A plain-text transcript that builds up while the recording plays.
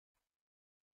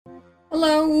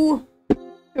Hello,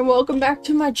 and welcome back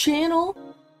to my channel.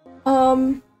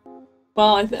 Well,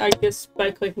 I guess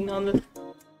by clicking on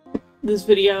this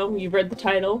video, you've read the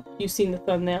title, you've seen the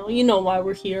thumbnail, you know why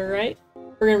we're here, right?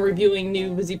 We're gonna be reviewing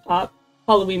new Vivziepop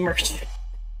Halloween merch.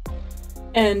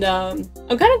 And, I'm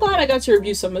kind of glad I got to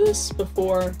review some of this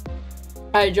before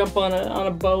I jump on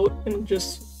a boat and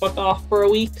just fuck off for a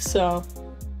week, so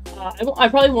I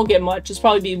probably won't get much. It's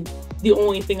probably be the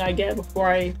only thing I get before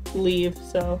I leave,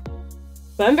 so.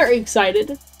 But I'm very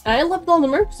excited. I loved all the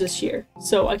merch this year,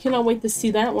 so I cannot wait to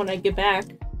see that when I get back.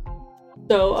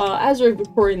 So, as we're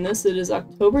recording this, it is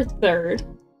October 3rd,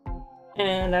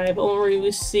 and I've only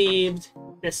received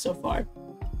this so far.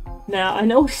 Now, I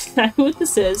know exactly what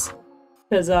this is,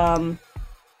 because, it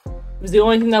was the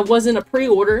only thing that wasn't a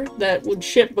pre-order that would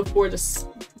ship before this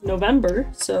November,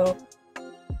 so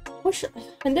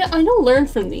I know learn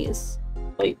from these,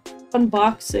 like,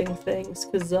 unboxing things,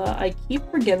 because I keep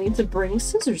forgetting to bring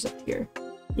scissors up here.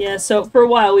 Yeah, so for a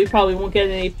while we probably won't get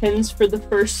any pins for the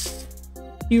first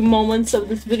few moments of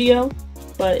this video,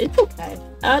 but it's okay.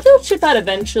 They'll ship out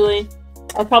eventually.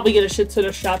 I'll probably get a shit ton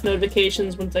of shop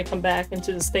notifications once I come back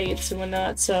into the States and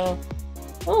whatnot, so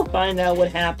we'll find out what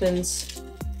happens.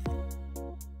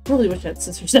 I really wish I had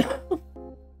scissors now.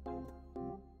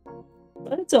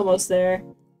 But it's almost there.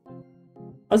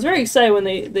 I was very excited when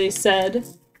they said,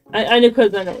 I knew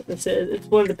because I know what this is. It's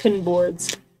one of the pin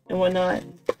boards and whatnot.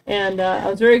 And I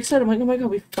was very excited. I'm like, oh my god,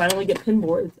 we finally get pin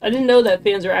boards. I didn't know that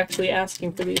fans are actually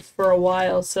asking for these for a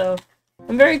while, so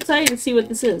I'm very excited to see what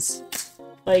this is.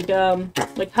 Like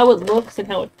how it looks and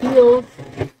how it feels.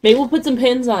 Maybe we'll put some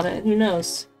pins on it. Who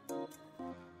knows?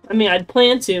 I mean, I'd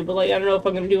plan to, but like, I don't know if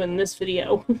I'm gonna do it in this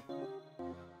video.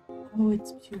 Oh,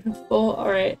 it's beautiful.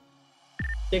 Alright.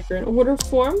 Sticker in order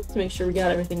form to make sure we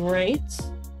got everything right.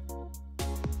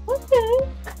 Okay.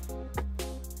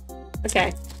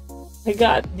 Okay. I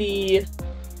got the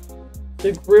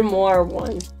grimoire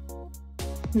one.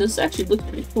 This actually looks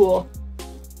pretty cool.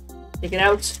 Take it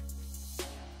out.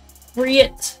 Free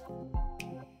it.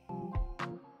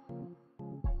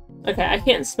 Okay, I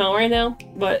can't smell right now,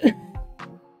 but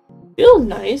feels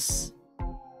nice.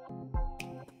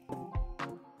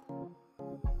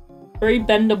 Very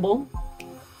bendable.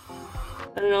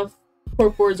 I don't know if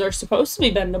corkboards are supposed to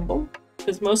be bendable,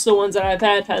 because most of the ones that I've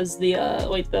had has the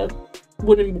like the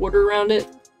wooden border around it.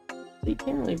 So you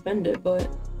can't really bend it, but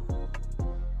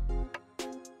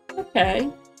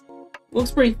okay.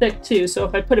 Looks pretty thick too, so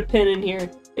if I put a pin in here,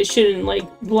 it shouldn't like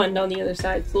blend on the other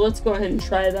side. So let's go ahead and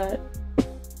try that.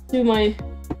 Do one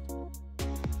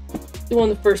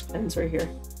of the first pins right here.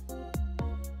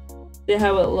 See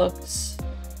how it looks.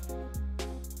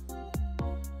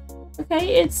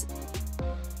 Okay, it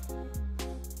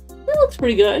looks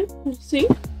pretty good. See?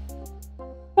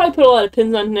 Probably put a lot of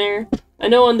pins on there. I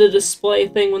know on the display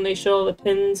thing when they show all the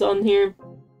pins on here,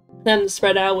 them to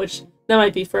spread out, which that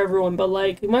might be for everyone, but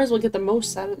like, you might as well get the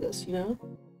most out of this, you know?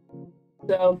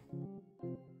 So,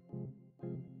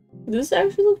 this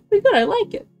actually looks pretty good. I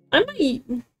like it. I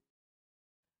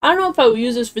don't know if I would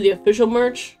use this for the official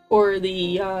merch or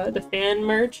the fan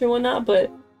merch and whatnot,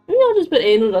 but maybe I'll just put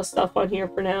Angel Dust stuff on here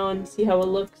for now and see how it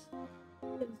looks.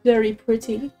 It's very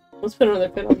pretty. Let's put another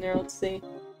pin on there. Let's see.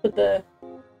 Put the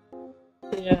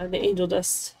Angel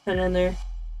Dust pin on there.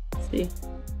 Let's see.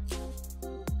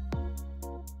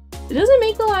 It doesn't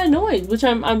make a lot of noise, which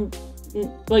I'm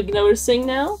like noticing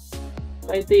now.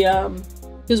 Like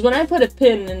because when I put a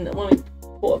pin in, let me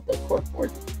pull up the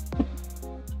corkboard.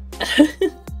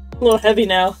 A little heavy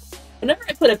now. Whenever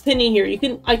I put a pin in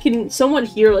here, I can somewhat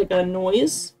hear like a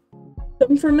noise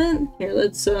coming from it. Here,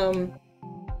 let's do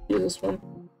this one.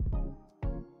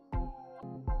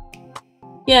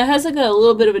 Yeah, it has like a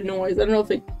little bit of a noise. I don't know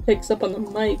if it picks up on the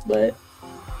mic, but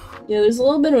yeah, there's a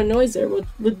little bit of a noise there.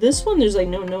 With this one, there's like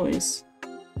no noise.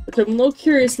 Which I'm a little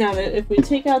curious now that if we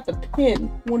take out the pin,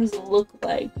 what does it look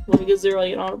like? Like, is there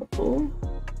like an audible pull?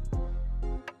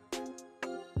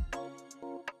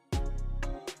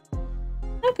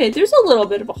 Okay, there's a little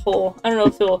bit of a hole. I don't know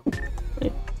if it'll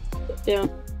like, put down.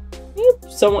 You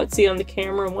can somewhat see on the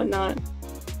camera and whatnot.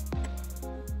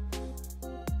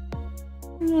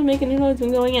 I'm not making any noise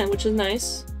when going in, which is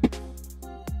nice.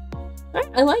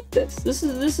 Alright, I like this. This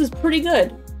is pretty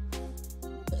good.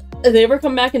 If they ever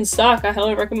come back in stock, I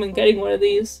highly recommend getting one of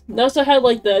these. They also had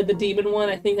like the demon one.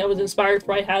 I think that was inspired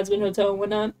by Hazbin Hotel and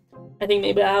whatnot. I think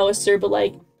maybe Alistair, but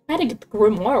like I had to get the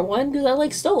grimoire one because I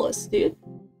like Stolas, dude.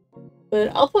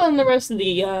 But I'll put on the rest of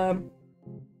the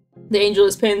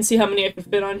Angelus pins, see how many I can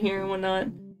fit on here and whatnot.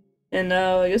 And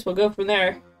I guess we'll go from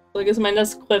there. So I guess in my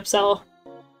next clips I'll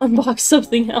unbox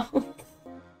something else.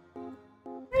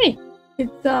 Hey,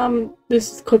 It's,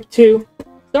 this is clip 2.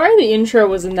 Sorry the intro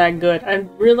wasn't that good. I'm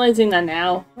realizing that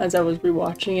now, as I was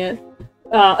rewatching it.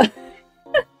 I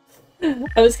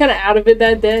was kind of out of it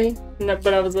that day,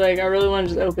 but I was like, I really want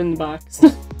to just open the box.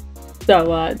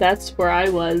 So, that's where I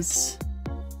was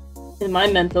in my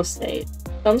mental state.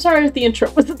 So I'm sorry if the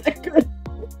intro wasn't that good.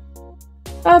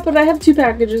 But I have 2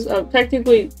 packages. Oh,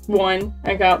 technically 1.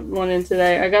 I got 1 in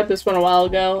today. I got this one a while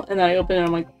ago, and then I opened it and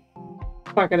I'm like,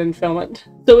 fuck, I didn't film it.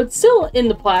 So it's still in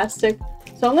the plastic.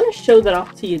 So I'm gonna show that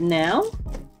off to you now.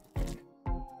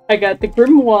 I got the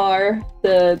Grimoire,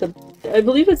 I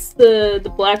believe it's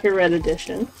the black and red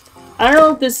edition. I don't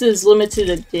know if this is limited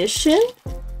edition.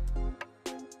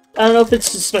 I don't know if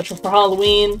it's just special for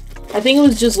Halloween. I think it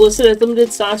was just listed as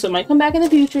limited stock, so it might come back in the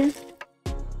future.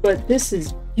 But this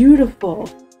is beautiful.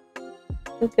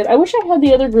 Look at, I wish I had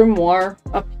the other Grimoire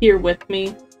up here with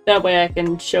me. That way I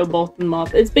can show both of them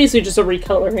off. It's basically just a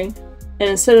recoloring. And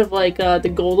instead of like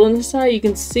the gold on the side, you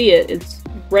can see it. It's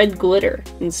red glitter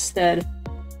instead.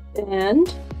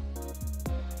 And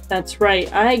that's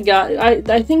right. I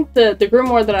think the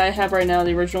Grimoire that I have right now,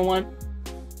 the original one,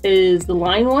 is the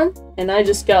line one. And I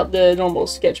just got the normal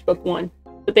sketchbook one.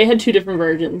 But they had 2 different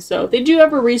versions. So if they do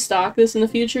ever restock this in the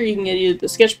future, you can get either the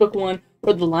sketchbook one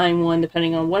or the line one,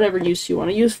 depending on whatever use you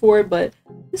want to use for it. But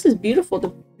this is beautiful.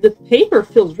 The paper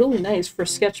feels really nice for a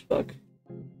sketchbook.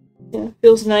 Yeah, it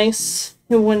feels nice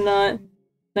and whatnot.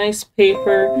 Nice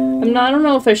paper. I don't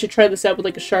know if I should try this out with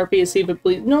like a Sharpie and see if it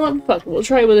bleeds. No, fuck it. We'll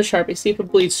try it with a Sharpie, see if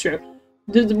it bleeds through.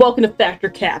 Welcome to Factor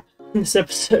Cap in this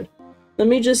episode. Let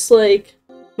me just do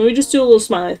a little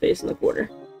smiley face in the corner.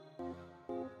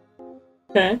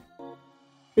 Okay.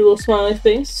 Do a little smiley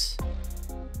face.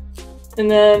 And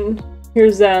then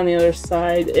here's that on the other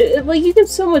side. Like you can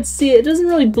somewhat see it. It doesn't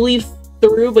really bleed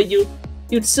through, but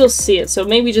you'd still see it. So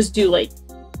maybe just do like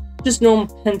just normal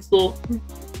pencil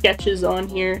sketches on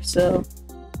here. So,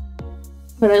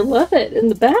 but I love it,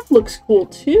 and the back looks cool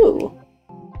too.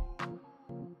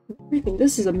 Everything.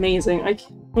 This is amazing.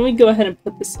 Let me go ahead and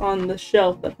put this on the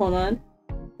shelf. But hold on.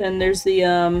 Then there's the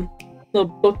little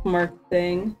bookmark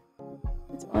thing.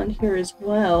 It's on here as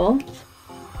well.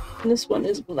 And this one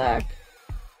is black.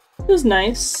 It was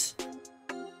nice.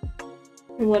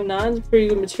 And whatnot. It's pretty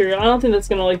good material. I don't think that's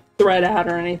gonna like thread out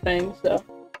or anything, so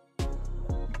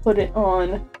put it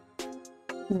on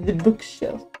the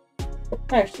bookshelf.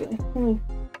 Actually,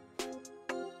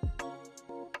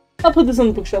 I'll put this on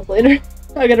the bookshelf later.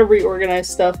 I gotta reorganize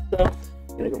stuff, so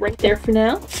I'm gonna go right there for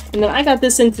now. And then I got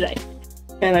this in today.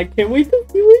 And I can't wait to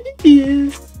see what it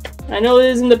is. I know it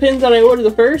isn't the pins that I ordered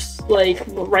the first, like,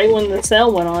 right when the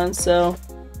sale went on, so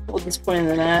a little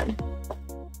disappointed in that.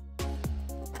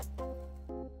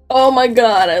 Oh my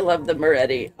god, I love them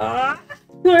already.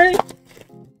 Sorry.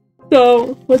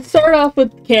 So, let's start off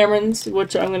with Cameron's,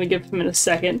 which I'm gonna give him in a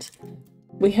second.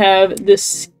 We have this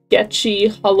sketchy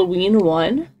Halloween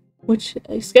one, which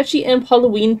sketchy and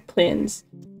Halloween pins.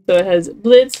 So it has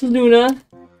Blitz, Luna,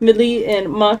 Millie, and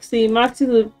Moxie.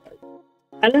 Moxie,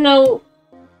 I don't know.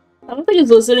 I don't think it's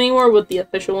listed anymore what the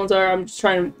official ones are. I'm just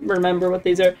trying to remember what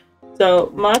these are.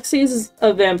 So, Moxie's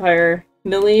a vampire.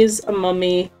 Millie's a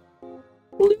mummy.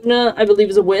 Luna, I believe,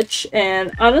 is a witch.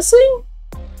 And honestly,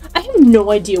 I have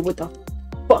no idea what the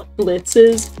fuck Blitz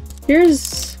is.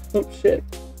 Here's... oh shit.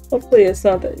 Hopefully it's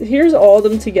not that. Here's all of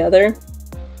them together.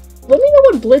 Let me know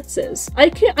what Blitz is. I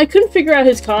couldn't figure out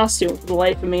his costume for the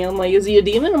life of me. I'm like, is he a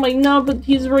demon? I'm like, no, but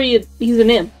he's an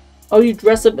imp. Oh, you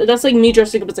dress up. That's like me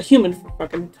dressing up as a human for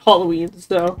fucking Halloween.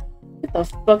 So get the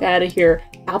fuck out of here.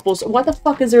 Apples. Why the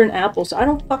fuck is there an apple? So I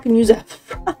don't fucking use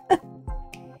apples.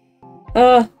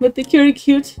 But the cutie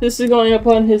cute. This is going up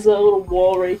on his little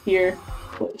wall right here,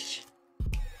 which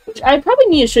I probably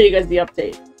need to show you guys the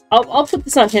update. I'll put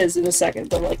this on his in a second,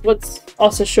 but like, let's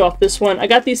also show off this one. I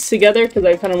got these together because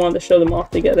I kind of wanted to show them off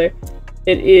together.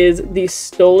 It is the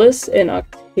Stolas and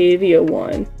Octavia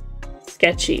one.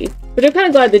 Sketchy. But I'm kind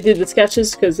of glad they did the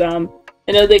sketches because I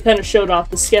know they kind of showed off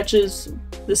the sketches,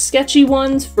 the sketchy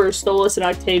ones for Stolas and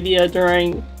Octavia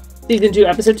during Season 2,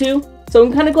 Episode 2. So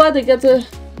I'm kind of glad they got to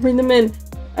bring them in.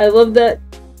 I love that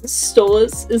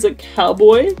Stolas is a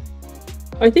cowboy.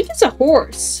 I think it's a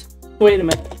horse. Wait a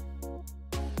minute.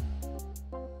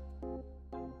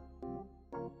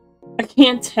 I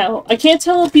can't tell. I can't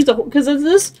tell if he's a horse, because it's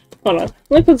this... hold on.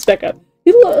 Let me put this back up.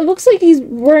 It looks like he's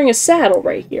wearing a saddle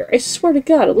right here. I swear to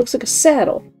God, it looks like a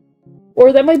saddle.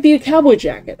 Or that might be a cowboy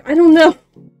jacket. I don't know.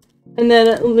 And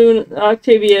then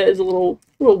Octavia is a little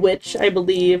witch, I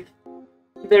believe.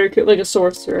 Very cute, like a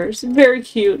sorcerer. It's very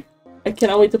cute. I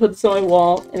cannot wait to put this on my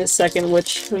wall in a second,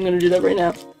 which I'm going to do that right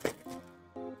now.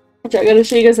 Okay, I gotta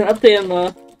show you guys an update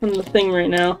on the thing right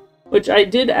now. Which I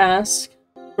did ask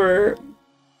for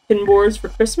pin boards for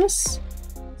Christmas.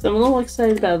 So I'm a little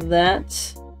excited about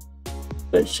that.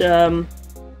 Which, for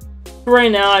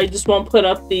right now, I just won't put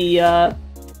up the,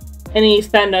 any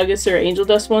Fat Nuggets or Angel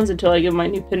Dust ones until I get my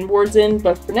new pin boards in.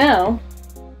 But for now,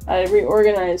 I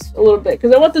reorganized a little bit.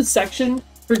 Because I want this section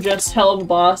for just Hell of a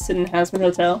Boss and Has-Been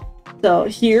Hotel. So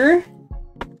here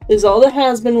is all the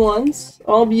Has-Been ones.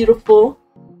 All beautiful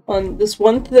on this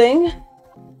one thing.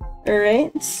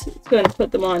 Alright, let's go ahead and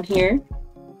put them on here.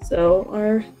 So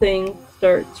our thing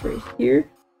starts right here.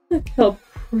 Look how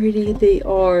pretty they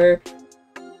are.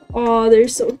 Oh, they're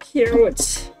so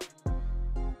cute.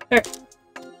 Alright.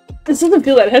 This doesn't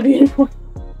feel that heavy anymore.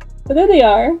 But there they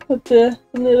are, with the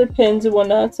other pins and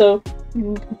whatnot, so you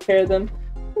can compare them.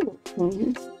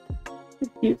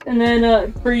 Cute. And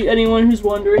then for anyone who's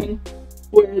wondering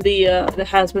where the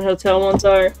Has-Been Hotel ones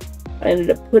are, I ended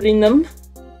up putting them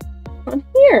on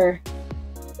here.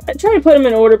 I tried to put them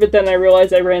in order, but then I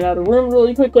realized I ran out of room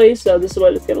really quickly, so this is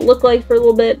what it's gonna look like for a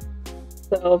little bit.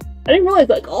 So I didn't realize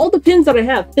like all the pins that I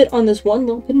have fit on this one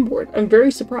little pin board. I'm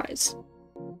very surprised.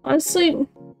 Honestly,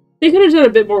 they could have done a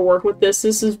bit more work with this.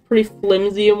 This is pretty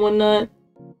flimsy and whatnot.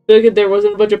 I feel like if there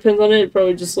wasn't a bunch of pins on it, it'd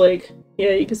probably just like,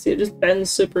 yeah, you can see it just bends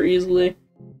super easily.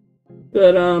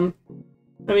 But I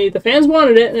mean, the fans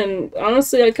wanted it, and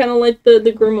honestly, I kind of like the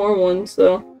Grimoire one,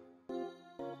 so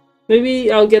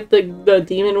maybe I'll get the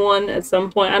demon one at some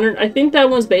point. I think that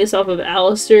one's based off of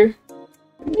Alistair,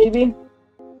 maybe.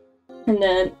 And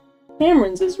then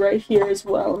Cameron's is right here as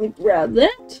well. Let me grab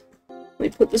that. Let me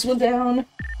put this one down.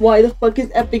 Why the fuck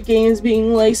is Epic Games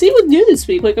being like, see what's new this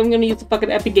week? Like, I'm gonna use the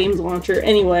fucking Epic Games launcher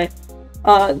anyway.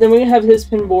 Then we have his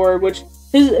pin board, which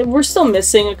we're still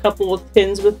missing a couple of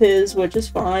pins with his, which is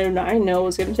fine. I know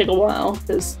it's gonna take a while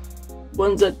because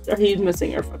ones that he's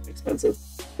missing are fucking expensive.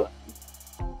 But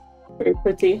very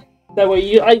pretty. That way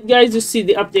you guys just see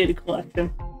the updated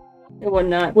collection and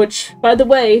whatnot. Which, by the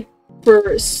way, for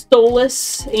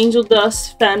Stolas, Angel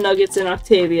Dust, Fat Nuggets, and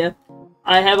Octavia,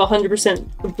 I have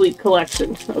 100% complete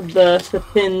collection of the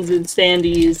pins and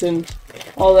standees and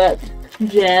all that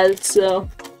jazz, so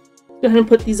go ahead and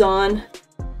put these on.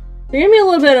 They're gonna be a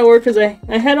little bit of work because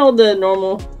I had all the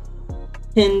normal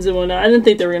pins and whatnot. I didn't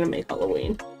think they were gonna make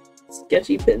Halloween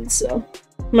sketchy pins, so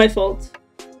my fault.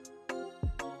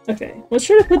 Okay, let's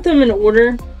try to put them in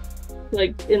order,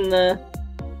 like in the,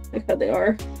 like how they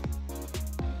are.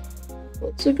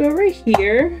 Let's go right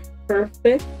here.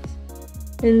 Perfect.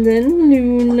 And then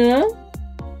Luna.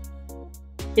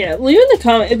 Yeah, leave in the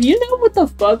comment if you know what the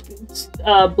fuck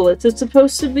Blitz is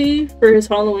supposed to be for his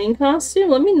Halloween costume.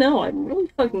 Let me know. I'm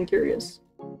really fucking curious.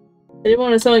 I didn't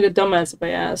want to sound like a dumbass if I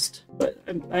asked, but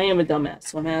I am a dumbass,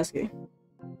 so I'm asking.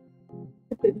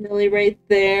 Put Millie right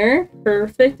there.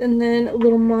 Perfect. And then a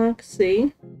little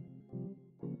Moxie.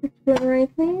 Put her right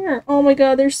there. Oh my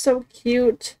god, they're so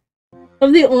cute.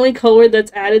 The only color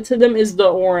that's added to them is the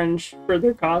orange for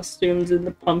their costumes and the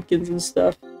pumpkins and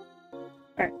stuff.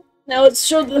 Alright, now let's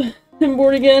show the pin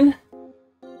board again.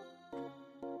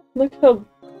 Look how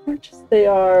gorgeous they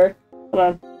are. Hold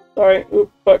on. Sorry.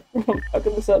 Oop, fuck. I'm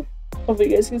fucking this up. Hopefully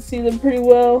you guys can see them pretty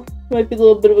well. Might be a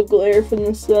little bit of a glare from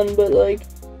the sun, but like,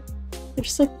 they're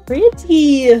so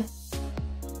pretty.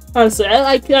 Honestly,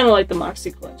 I kind of like the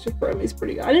Moxie collection for him. He's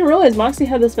pretty good. I didn't realize Moxie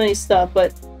had this many stuff,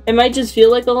 but it might just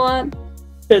feel like a lot.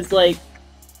 Because, like,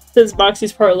 since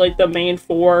Moxie's part of, like, the main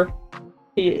four,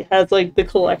 he has, like, the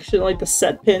collection, like, the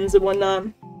set pins and whatnot.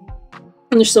 And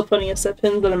there's still plenty of set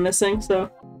pins that I'm missing, so.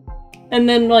 And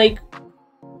then, like,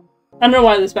 I don't know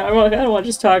why this matters. I don't want to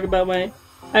just talk about my...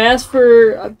 I asked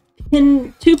for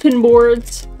two pin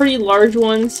boards, pretty large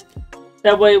ones.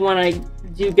 That way, when I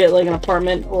do get, like, an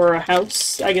apartment or a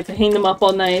house, I get to hang them up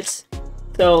all nice.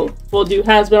 So, we'll do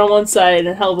Has-Been on one side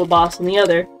and Hell of a Boss on the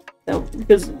other. So,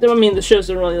 because, I mean, the shows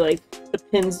don't really, like, the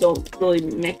pins don't really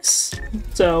mix,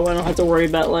 so I don't have to worry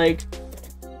about, like,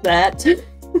 that.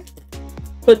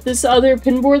 But this other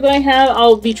pin board that I have,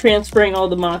 I'll be transferring all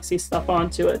the Moxie stuff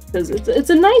onto it, because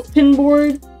it's a nice pin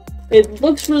board, it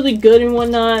looks really good and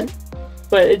whatnot,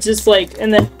 but it's just, like,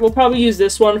 and then we'll probably use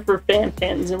this one for fan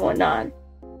pins and whatnot,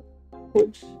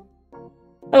 which,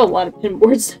 I have a lot of pin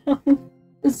boards now,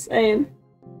 just saying.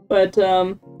 But,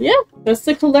 yeah, that's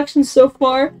the collection so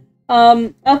far.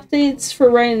 Updates for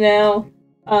right now.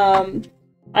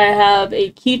 I have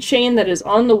a keychain that is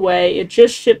on the way. It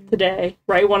just shipped today,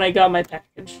 right when I got my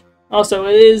package. Also,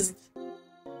 it is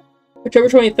October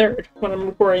 23rd when I'm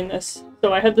recording this.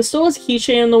 So I have the Stolas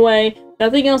keychain on the way.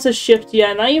 Nothing else has shipped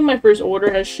yet. Not even my first order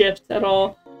has shipped at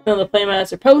all. None of the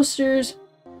playmats or posters.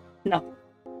 Nothing.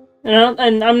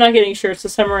 And I'm not getting shirts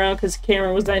this time around because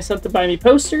Cameron was nice enough to buy me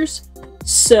posters.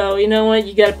 So, you know what?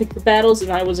 You gotta pick your battles,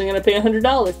 and I wasn't gonna pay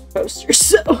 $100 for posters,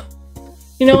 so...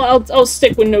 You know what? I'll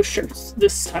stick with no shirts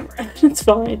this time around. It's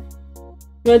fine.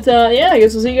 But, yeah, I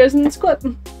guess we'll see you guys in this clip.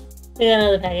 Yeah,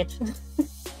 another package.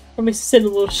 Let me sit a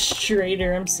little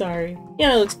straighter, I'm sorry.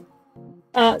 Yeah, it looks...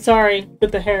 sorry,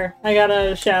 with the hair. I got out of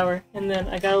the shower, and then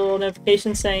I got a little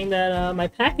notification saying that, my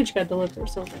package got delivered,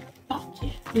 so I was like,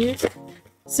 oh, yeah.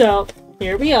 So,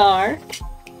 here we are,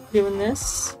 doing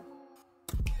this.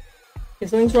 Okay,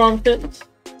 something's wrong with it.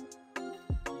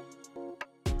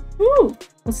 Ooh!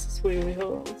 What's this? Wait,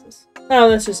 hold on, what's this? Oh,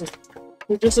 that's just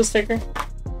a sticker.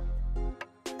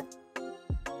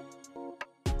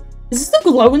 Is this the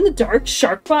glow-in-the-dark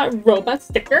Sharkbot robot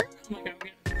sticker? Oh my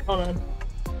god, hold on.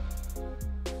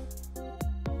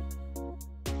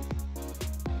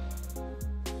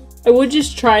 I would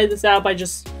just try this out by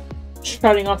just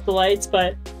shutting off the lights,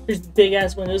 but there's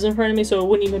big-ass windows in front of me, so it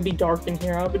wouldn't even be dark in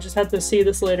here. I would just have to see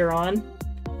this later on.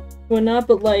 Whatnot,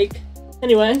 but like...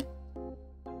 Anyway.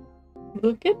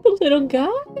 Look at the little guy!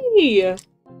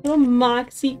 Little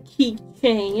Moxie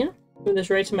keychain. Give this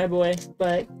right to my boy,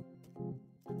 but...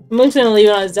 I'm just gonna leave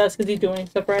it on his desk because he's doing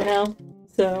stuff right now.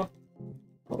 So...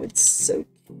 Oh, it's so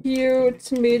cute.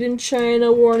 It's made in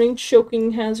China. Warning,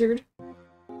 choking hazard.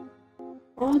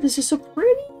 Oh, this is so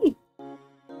pretty!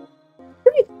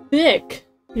 Pretty thick,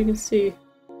 you can see.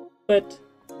 But,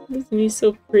 isn't he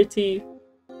so pretty?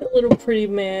 That little pretty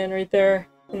man right there.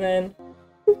 And then...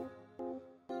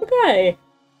 Okay!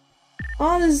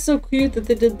 Oh, this is so cute that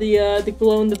they did the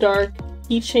glow-in-the-dark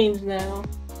keychains now.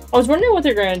 I was wondering what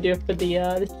they're gonna do for the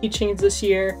keychains this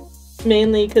year.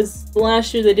 Mainly because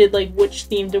last year they did like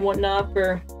witch-themed and whatnot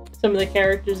for some of the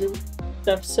characters and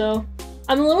stuff, so...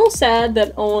 I'm a little sad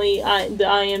that only the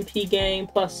IMP gang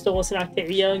plus Stolas and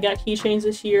Octavia got keychains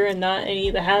this year and not any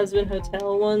of the Has-Been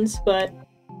Hotel ones, but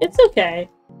it's okay.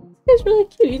 It's really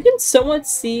cute. You can somewhat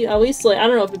see, at least like, I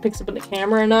don't know if it picks up on the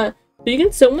camera or not, but you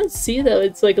can somewhat see though,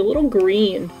 it's like a little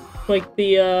green. Like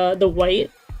the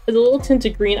white is a little tint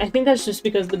of green. I think that's just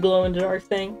because of the glow-in-the-dark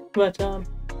thing, but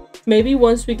maybe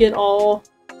once we get all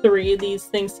three of these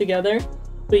things together,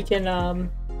 we can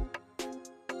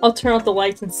I'll turn off the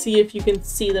lights and see if you can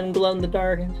see them glow in the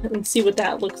dark and see what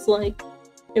that looks like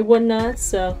and whatnot,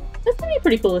 so that's gonna be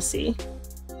pretty cool to see.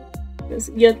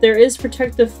 Yet there is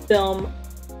protective film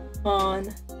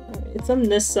on... It's on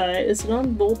this side. Is it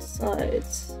on both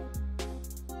sides?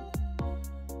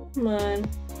 Come on.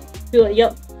 Feel like,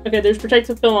 yep. Okay, there's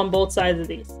protective film on both sides of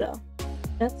these, so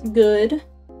that's good.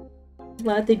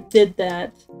 Glad they did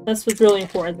that. That's what's really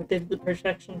important, that they did the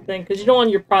protection thing, because you don't want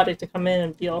your product to come in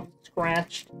and be all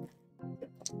scratched.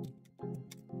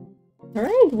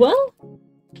 Alright, well,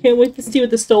 can't wait to see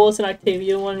what the Stolas and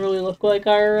Octavia one really look like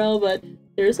IRL, but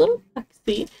there's a little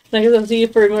Foxy. And I guess I'll see you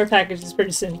for more packages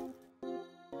pretty soon.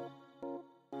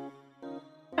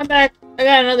 I'm back. I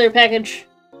got another package.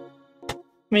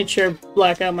 Made sure to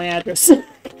black out my address.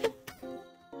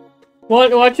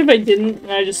 Watch if I didn't,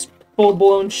 and I just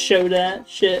full-blown show that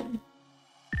shit.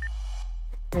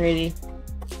 Alrighty.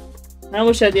 I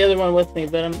wish I had the other one with me,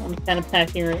 but I'm kind of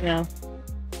packing right now.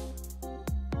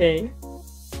 Okay.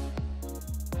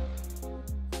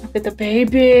 Look at the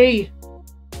baby!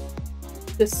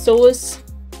 The Stolas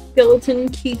skeleton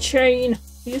keychain.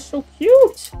 He's so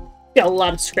cute! Got a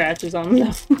lot of scratches on him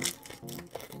now.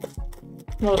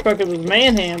 Motherfucker was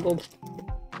manhandled.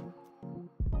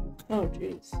 Oh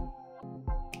jeez.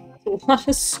 A lot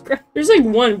of scratch. There's like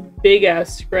one big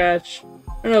ass scratch.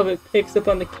 I don't know if it picks up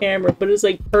on the camera, but it's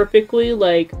like perfectly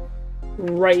like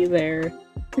right there.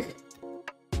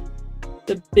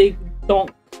 The big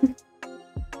donk.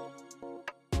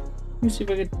 Let me see if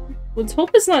I could. Let's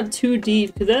hope it's not too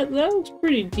deep, because that looks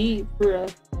pretty deep for a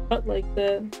cut like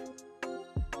that.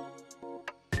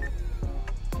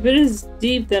 If it is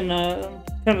deep, then I'm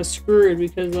kind of screwed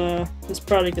because this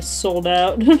product is sold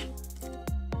out.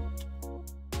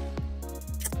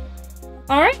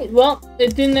 Alright, well,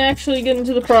 it didn't actually get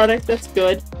into the product, that's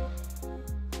good.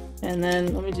 And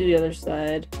then, let me do the other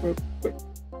side real quick.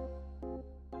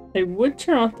 I would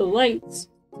turn off the lights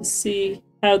to see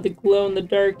how the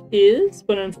glow-in-the-dark is,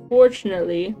 but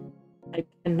unfortunately, I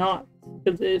cannot.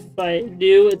 Because if I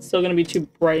do, it's still gonna be too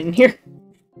bright in here.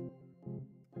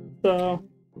 So,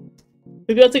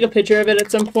 maybe I'll take a picture of it at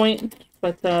some point,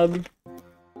 but,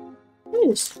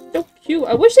 it's so cute.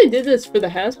 I wish they did this for the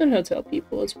Has-Been Hotel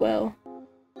people as well.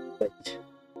 But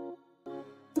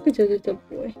look at this little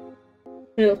boy.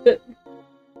 It'll fit.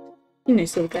 He's a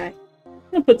nice little guy. I'm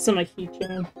gonna put some of my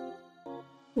keychain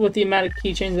with the amount of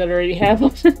keychains that I already have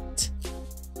on it.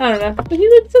 I don't know, but he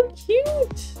looks so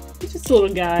cute. He's just a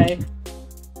little guy.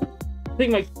 I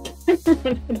think my camera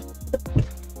went out.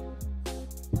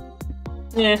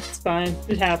 Yeah, it's fine.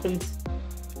 It happens.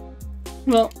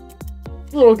 Well,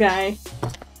 little guy.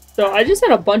 So I just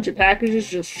had a bunch of packages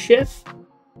just ship,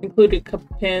 including a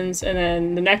couple pins, and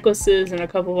then the necklaces and a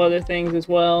couple of other things as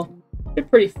well. They're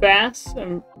pretty fast.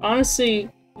 I'm honestly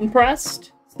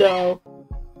impressed. So,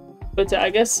 but I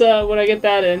guess when I get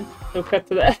that in, we'll cut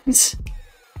to that.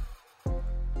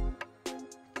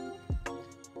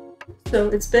 So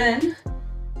it's been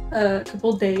a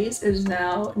couple days. It is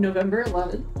now November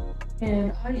 11th,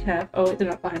 and I have— oh wait, they're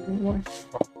not behind me anymore.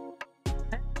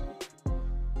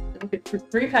 Okay,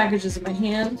 3 packages in my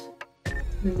hand,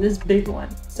 and this big one.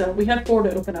 So we have 4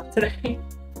 to open up today.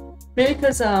 Maybe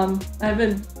because I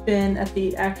haven't been at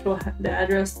the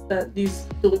address that these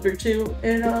delivered to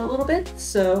in a little bit,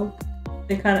 so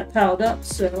they kind of piled up.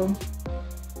 So,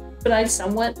 but I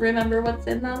somewhat remember what's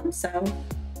in them. So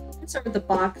let's start with the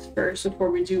box first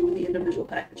before we do the individual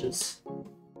packages.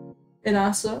 And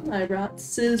also, I brought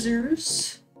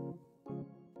scissors.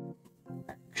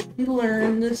 I actually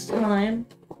learned this time.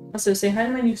 Also, say hi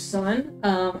to my new son.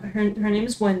 Her name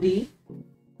is Wendy.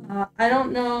 I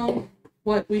don't know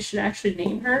what we should actually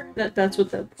name her. That's what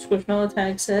the Squishmallow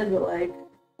tag said, but like,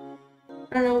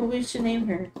 I don't know what we should name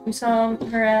her. We saw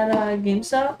her at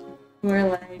GameStop. We're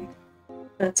like,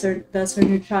 that's her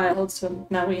new child. So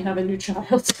now we have a new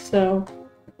child. So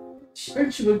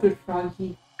aren't you a good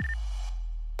froggy?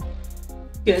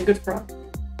 Yeah, good frog.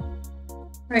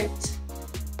 Right.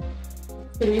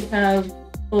 So we have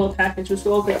a little package which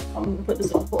we'll open up. I'm gonna put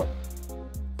this on the floor.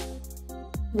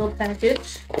 Little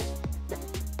package.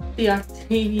 The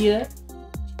Octavia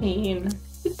chain.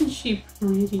 Isn't she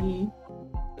pretty?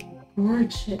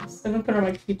 Gorgeous. I'm gonna put her on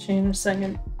my keychain in a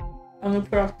second. I'm gonna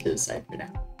put her off to the side for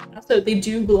now. Also, they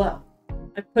do glow.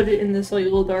 I put it in this like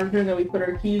little dark room that we put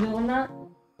our keys and whatnot,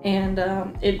 and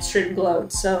it straight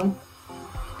glowed, so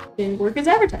it didn't work as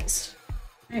advertised.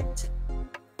 Right.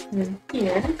 And then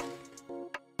here.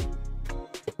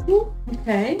 Ooh,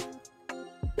 okay.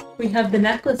 We have the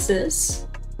necklaces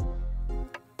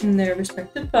in their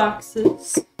respective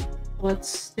boxes.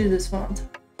 Let's do this one on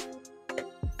top.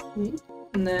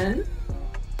 And then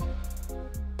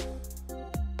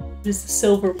there's the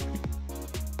silver one.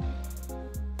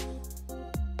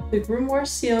 The Grimoire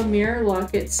Seal Mirror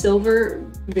Locket Silver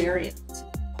variant.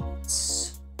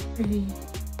 It's pretty.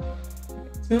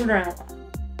 It's moving around a lot.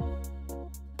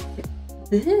 Okay.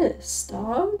 This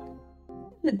dog.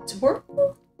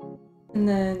 Adorable. And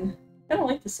then I don't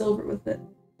like the silver with it.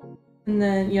 And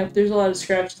then yep, there's a lot of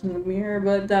scratches in the mirror,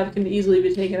 but that can easily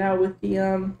be taken out with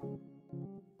the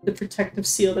protective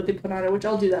seal that they put on it, which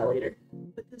I'll do that later.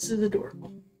 But this is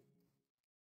adorable.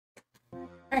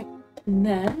 Alright, and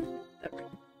then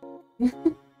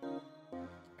and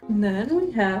then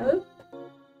we have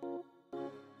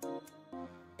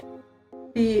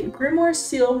the Grimoire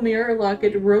Seal Mirror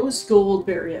Locket Rose Gold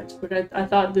variant, which I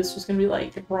thought this was gonna be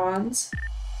like bronze.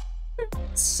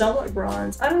 Somewhat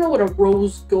bronze. I don't know what a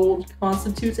rose gold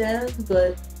constitutes as,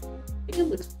 but I think it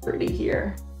looks pretty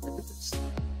here. Look at this.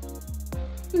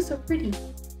 It looks so pretty.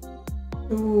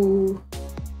 Ooh.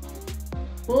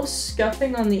 A little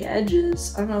scuffing on the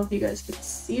edges. I don't know if you guys can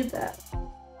see that.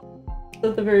 It's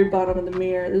at the very bottom of the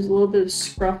mirror. There's a little bit of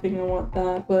scruffing and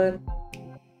whatnot, but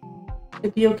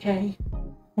it'd be okay.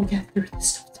 We'll get through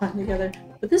this stuff time together.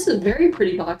 But this is a very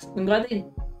pretty box. I'm glad they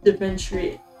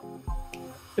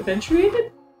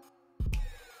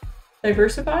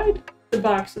diversified the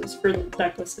boxes for the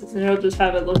necklaces, and it'll just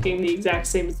have it looking the exact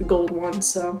same as the gold one,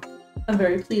 so I'm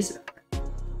very pleased about it.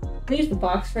 I'm gonna use the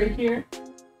box right here.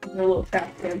 They're a little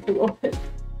trap can to open.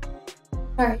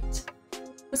 Alright,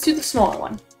 let's do the smaller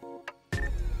one.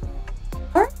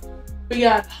 Alright, we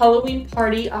got Halloween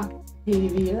Party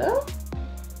Octavia.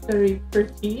 Very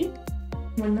pretty.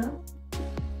 Why not?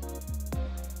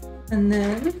 And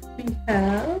then we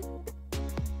have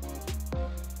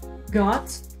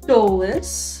Got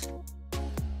Dolus.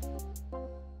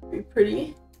 Very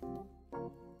pretty.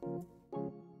 Oh,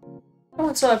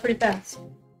 I saw that pretty fast.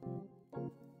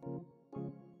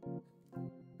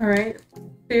 Alright.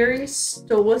 Fairy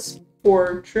Stolus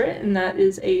Portrait, and that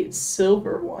is a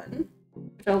silver one.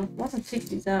 I want to take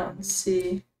these out and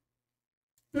see.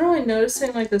 I'm not really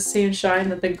noticing like the same shine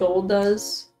that the gold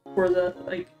does for the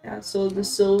like so the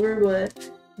silver, but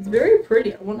it's very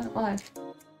pretty, I will not lie.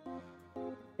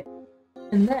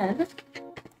 And then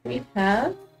we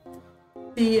have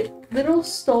the Little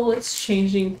Stolus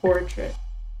Changing Portrait.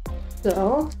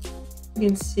 So you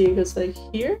can see it goes like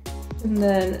here, and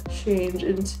then change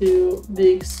into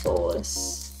Big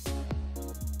Stolus.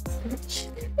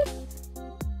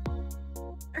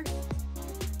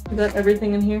 We got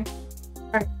everything in here.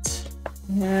 Alright.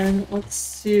 And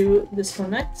let's do this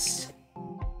one next.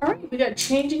 Alright, we got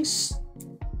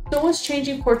Someone's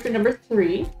changing portrait number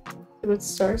 3. So it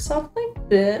starts off like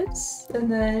this, and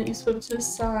then you swim to the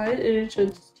side, and it's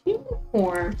just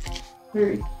uniform.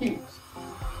 Very cute.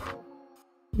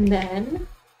 And then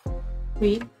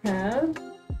we have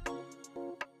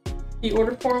the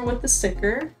order form with the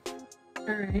sticker.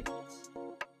 Alright.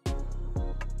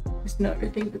 There's no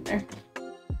everything in there.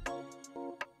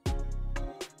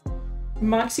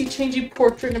 Moxie changing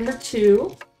portrait number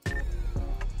 2.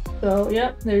 So,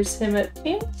 yep, there's him at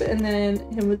camp, and then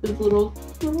him with his little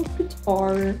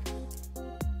guitar. And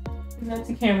that's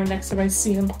the camera next time I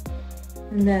see him.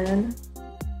 And then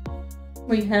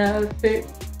we have the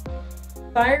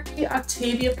Fiery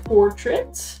Octavia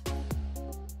portrait.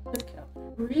 Look how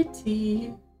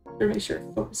pretty. Better make sure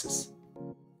it focuses.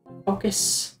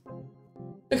 Focus.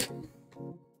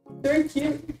 Very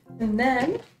cute. And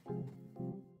then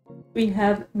we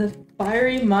have the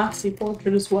Fiery Moxie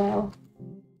portrait as well.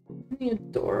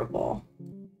 Adorable.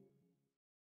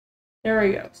 There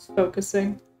we go. It's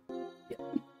focusing. Yeah.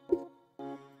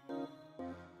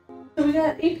 So we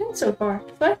got 8 pins so far.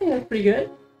 So I think that's pretty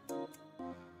good.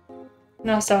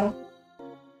 And also,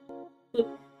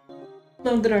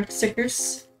 load the dark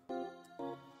stickers.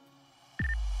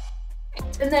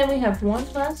 And then we have one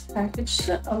last package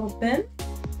to open,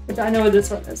 which I know what this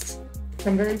one is, which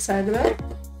I'm very excited about.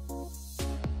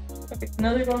 Okay,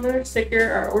 another one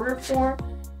sticker, our order form.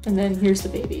 And then here's the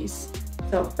babies.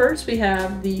 So first we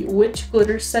have the Witch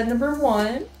Glitter set number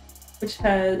 1, which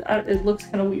has, it looks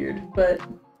kind of weird, but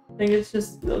I think it's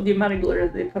just the amount of glitter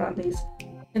they put on these.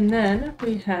 And then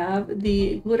we have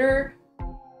the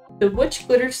Witch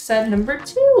Glitter set number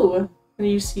 2. And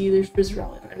you see there's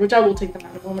Vivziepop in it, which I will take them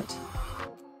out in a moment.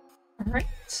 Alright,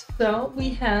 so we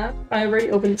have, I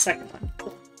already opened the second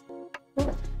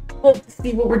one. Let's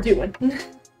see what we're doing.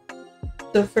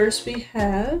 So first we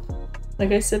have,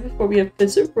 like I said before, we have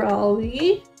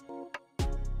Vivziepop,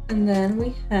 and then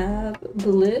we have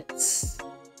Blitz,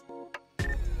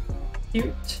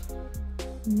 cute.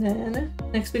 And then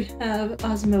next we have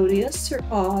Osmodius or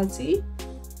Ozzy.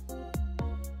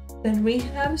 Then we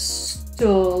have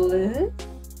Stolen,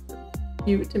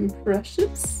 cute and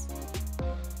precious.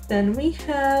 Then we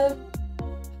have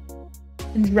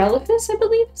Andrelephus, I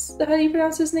believe is how you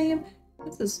pronounce his name.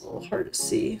 This is a little hard to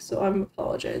see, so I'm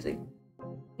apologizing.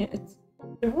 Yeah,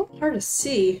 they're a little hard to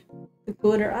see. The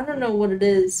glitter, I don't know what it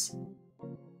is.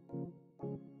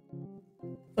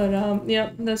 But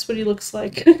yeah, that's what he looks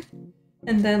like.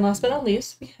 And then last but not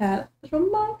least, we have little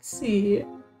Moxie,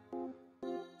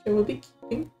 which I will be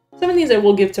keeping. Some of these I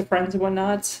will give to friends and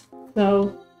whatnot,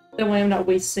 so that way I'm not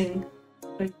wasting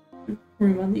like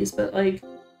room on these. But like,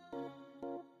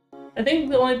 I think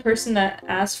the only person that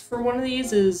asked for one of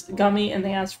these is Gummy, and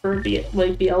they asked for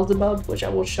Beelzebub, which I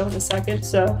will show in a second.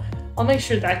 So I'll make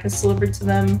sure that gets delivered to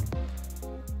them.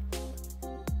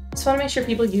 Just want to make sure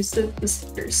people use the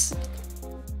stickers.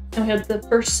 And we have the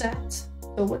first set.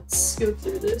 So let's go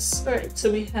through this. Alright,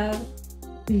 so we have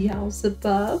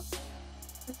Beelzebub.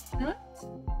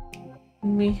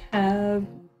 And we have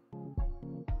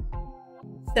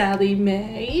Sally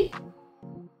Mae.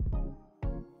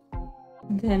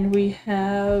 Then we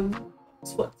have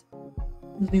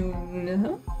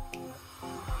Luna.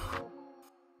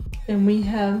 Then we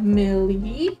have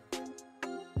Millie.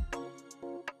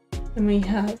 Then we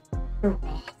have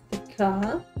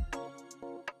Veronica.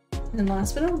 And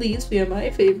last but not least, we have my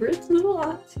favorite, little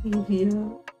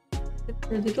Octavia.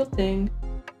 Her little thing.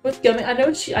 With Gummy,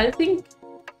 I think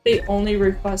they only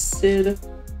requested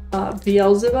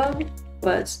Beelzebub,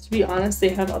 but to be honest, they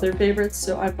have other favorites,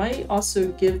 so I might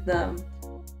also give them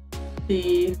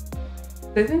I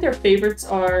think their favorites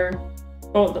are,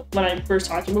 when I first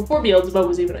talked to them, before Beelzebub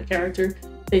was even a character,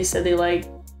 they said they like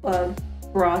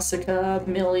Veronica,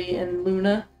 Millie, and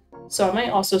Luna. So I might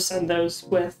also send those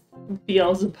with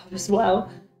Beelzebub as well.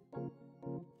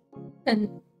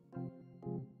 And,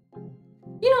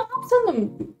 you know, I'll send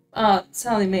them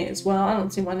Sally Mae as well. I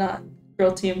don't see why not.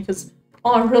 Girl team, because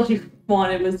all I really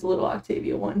wanted was the little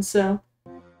Octavia one, so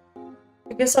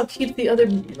I guess I'll keep the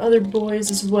other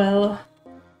boys as well.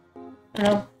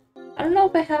 I don't know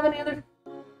if I have any other.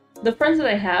 The friends that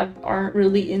I have aren't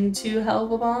really into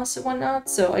Helluva Boss and whatnot,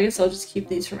 so I guess I'll just keep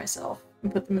these for myself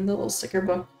and put them in the little sticker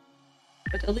book.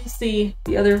 But at least the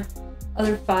other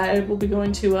 5 will be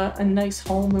going to a nice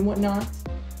home and whatnot.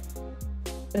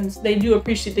 And they do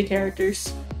appreciate the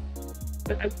characters.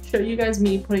 But I will show you guys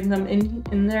me putting them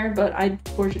in there, but I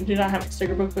unfortunately do not have a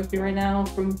sticker book with me right now.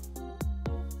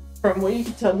 From what you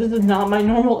can tell, this is not my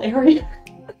normal area.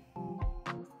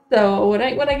 So when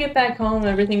I get back home,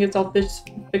 everything gets all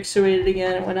fixated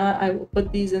again and whatnot, I will put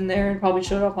these in there and probably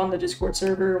show it up on the Discord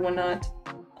server or whatnot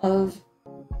of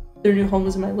their new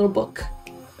homes in my little book.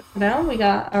 But for now, we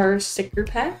got our sticker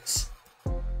packs.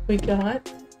 We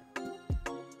got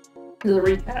the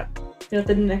recap. We got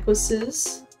the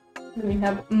necklaces. And we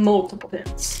have multiple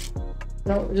pins.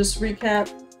 So just recap.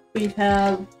 We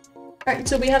have alright,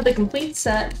 so we have the complete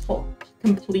set. Well,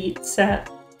 complete set.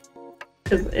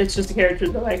 Because it's just a character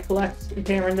that I collect and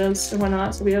Cameron does and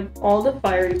whatnot. So we have all the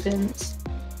fiery pins.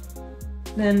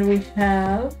 Then we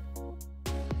have,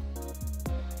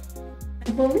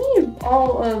 I believe,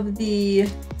 all of the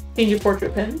change your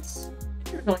portrait pins.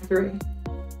 There's only 3.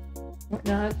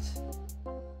 Whatnot.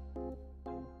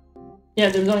 Yeah,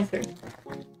 there's only 3.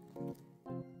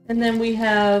 And then we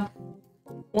have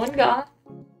 1 goth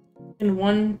and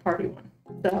 1 party one.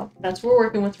 So that's what we're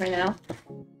working with right now.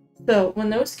 So when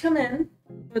those come in,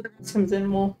 when the rest comes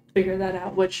in, we'll figure that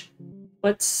out. Which,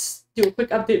 let's do a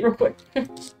quick update real quick.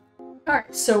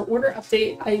 Alright, so order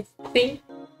update. I think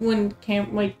when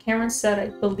Cameron said, I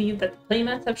believe that the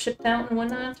playmats have shipped out and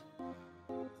whatnot.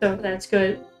 So that's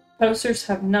good. Posters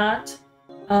have not.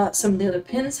 Some of the other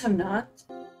pins have not.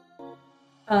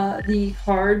 The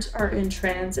cards are in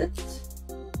transit.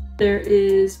 There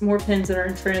is more pins that are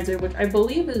in transit, which I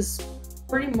believe is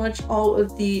pretty much all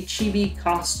of the chibi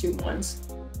costume ones.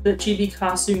 The chibi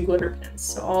costume glitter pins.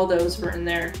 So all those were in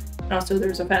there. And also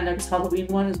there's a Fat Nuggets Halloween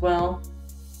one as well.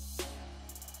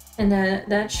 And then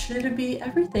that should be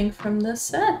everything from the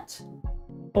set.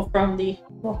 Well, from the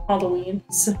Halloween,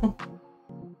 so.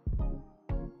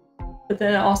 But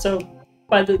then also,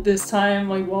 by this time,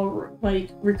 like while we're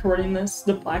recording this,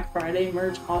 the Black Friday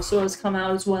merch also has come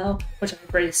out as well, which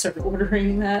I've already started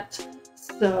ordering that.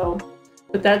 So,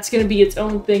 but that's gonna be its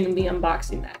own thing and be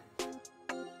unboxing that.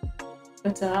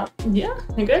 But yeah,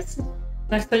 I guess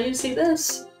next time you see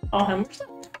this, I'll have more stuff.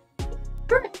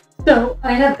 Alright, so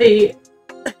I have a,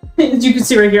 as you can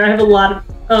see right here, I have a lot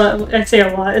of, I say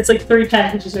a lot, it's like 3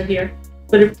 packages right here,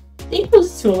 but it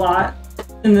equals to a lot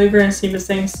in the grand scheme of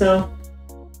things, so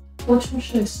which one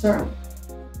should I start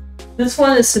with? This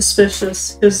one is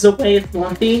suspicious because the way it's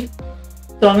lumpy,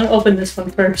 so I'm gonna open this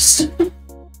one first.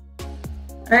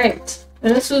 Alright,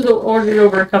 and this was ordered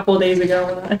over a couple of days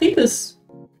ago, I think this...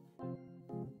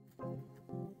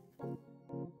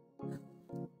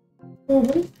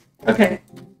 Okay,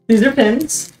 these are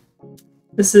pins.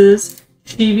 This is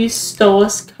Chibi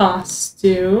Stolas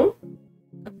costume.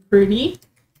 Pretty.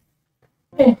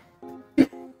 Okay.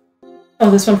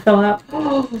 Oh, this one fell out.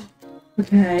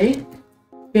 Okay.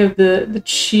 We have the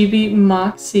Chibi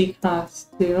Moxie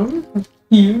costume.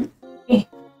 Cute.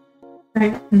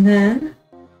 Alright, and then...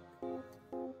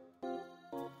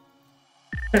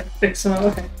 fix them up.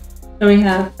 Okay. Then we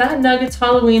have Fat Nuggets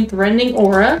Halloween Threatening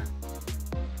Aura.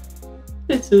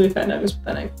 It's really Fat Nuggets with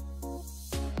that knife.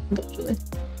 Unfortunately.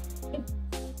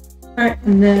 Alright,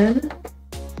 and then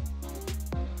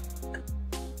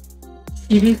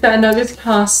Chibi Fat Nuggets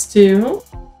costume.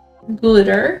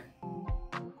 Glitter.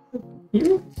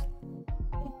 Cute.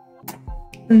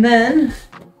 And then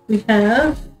we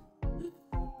have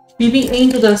Chibi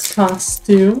Angel Dust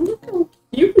costume. Look how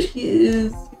cute he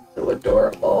is. He's so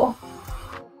adorable.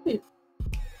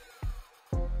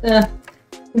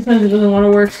 Sometimes it doesn't want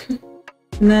to work.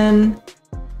 And then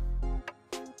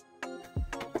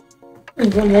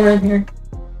there's one more in here.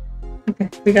 Okay,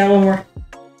 we got one more.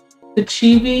 The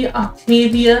Chibi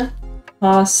Octavia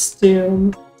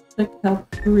costume. Look how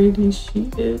pretty she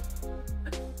is.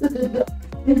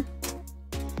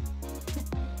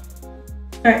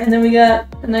 Alright, and then we got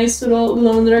a nice little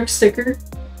glow-in-the-dark sticker.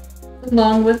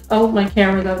 Along with... oh, my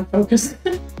camera's out of focus.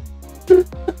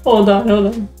 Hold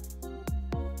on.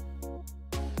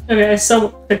 Okay, I still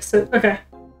fixed it. Okay.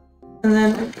 And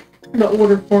then the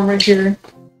order form right here.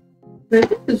 But I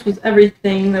think this was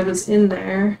everything that was in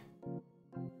there.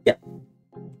 Yep.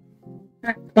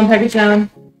 Alright, 1 package down.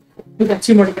 We got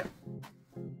 2 more to go.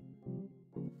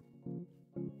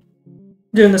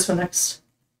 Doing this one next.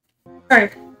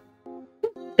 Alright.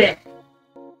 Thick.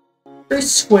 Very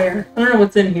square. I don't know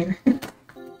what's in here. I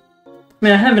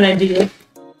mean, I have an idea.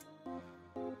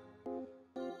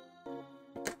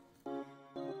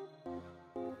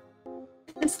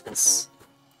 What is this?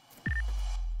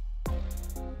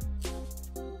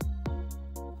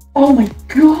 Oh my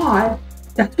god!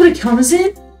 That's what it comes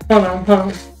in? Hold on.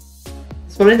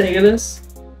 That's what I think of this.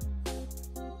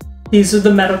 These are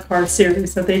the metal card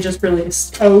series that they just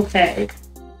released. Okay.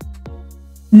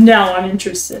 Now I'm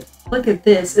interested. Look at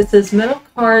this. It says Metal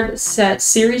Card Set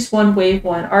Series 1 Wave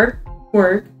 1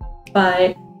 artwork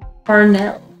by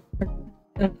Parnell.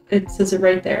 It says it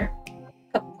right there.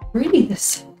 pretty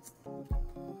this is.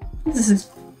 This is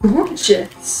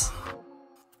gorgeous.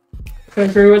 So I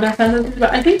agree with that kind of thing,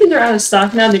 but I think these are out of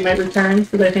stock now. They might return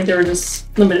because I think they were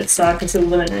just limited stock instead of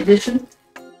limited edition.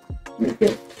 Let me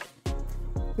get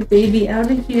the baby out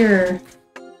of here.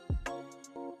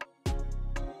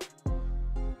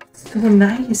 So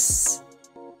nice.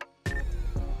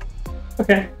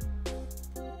 Okay.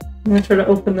 I'm gonna try to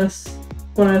open this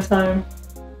one at a time.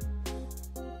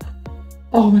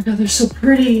 Oh my god, they're so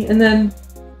pretty! And then...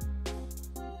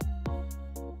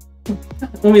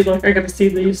 let me look, I gotta see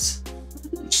these.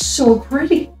 They're so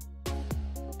pretty!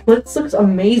 This looks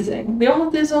amazing. They all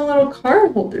have these little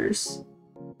card holders.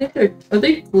 I think they're... are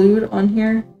they glued on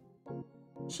here?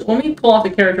 Let me pull off a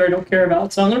character I don't care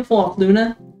about. So I'm gonna pull off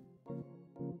Luna.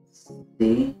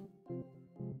 See?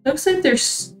 Looks like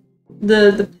there's...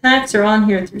 the packs are on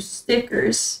here through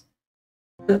stickers.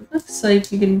 But it looks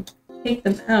like you can take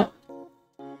them out.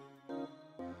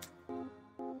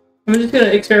 I'm just gonna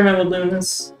experiment with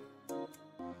Lunas.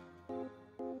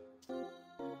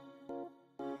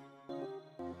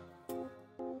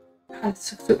 I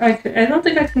don't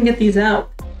think I can get these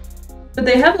out. But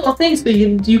they have little things, so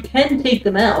you can take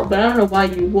them out, but I don't know why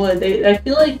you would. I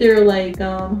feel like they're like,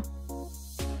 are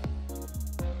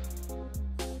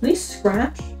they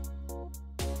scratched?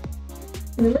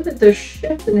 I mean, look at their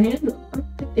shift and handle. I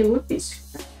don't think they would be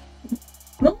scratched.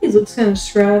 One of these looks kind of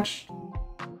scratched.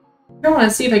 I want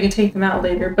to see if I can take them out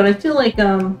later, but I feel like,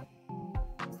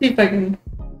 see if I can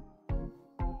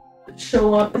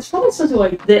show up. It's probably something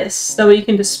like this, that way you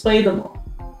can display them all.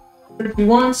 But if you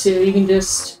want to, you can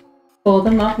just fold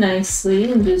them up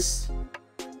nicely and just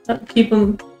keep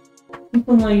them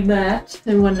like that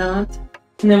and whatnot.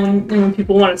 And then when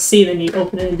people want to see them, you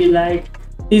open it and be like,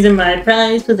 these are my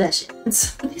prized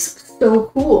possessions. These look so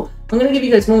cool. I'm gonna give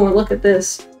you guys one more look at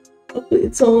this. Hopefully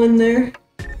it's all in there.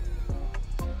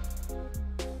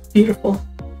 Beautiful.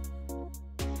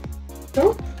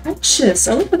 So precious.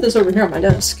 I'm gonna put this over here on my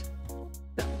desk.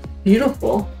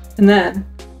 Beautiful. And then,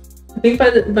 I think by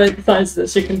the size of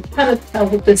this, you can kind of tell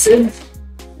what this is.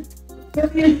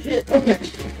 Okay.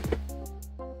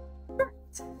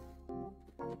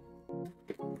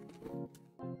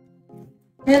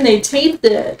 And they taped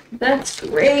it. That's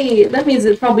great. That means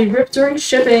it probably ripped during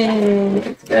shipping.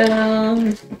 Let's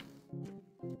go.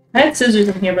 I had scissors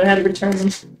in here, but I had to return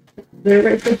them. They're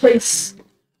right for the place.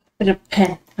 I have a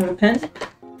pen. I have a pen.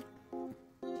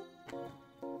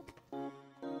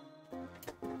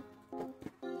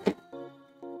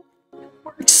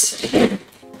 Works.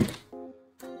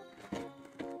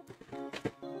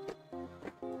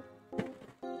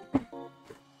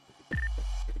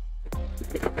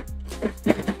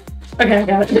 Okay, I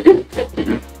got it.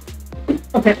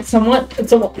 Okay, somewhat.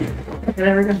 Okay,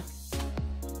 there we go.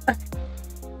 Okay.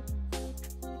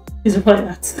 These are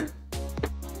playmats.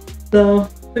 So, I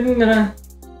think I'm gonna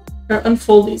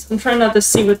unfold these. I'm trying not to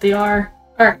see what they are.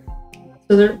 Alright,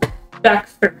 so they're back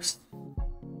first.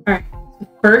 Alright, the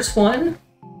first one.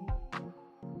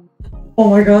 Oh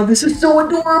my god, this is so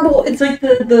adorable! It's like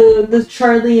the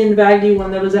Charlie and Baggy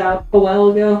one that was out a while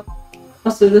ago.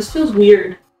 Also, this feels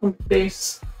weird on my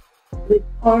face. They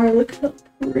are, look how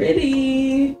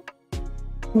pretty!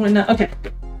 Oh, no, okay.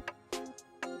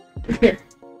 Here.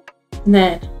 And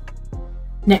then,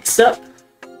 next up.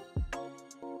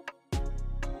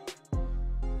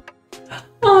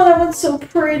 Oh, that one's so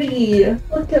pretty!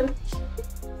 Look how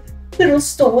little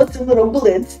stole with a little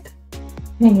blitz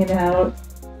hanging out.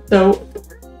 So,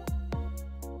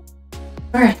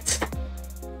 alright.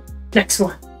 Next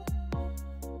one.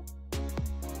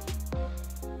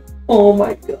 Oh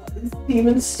my god,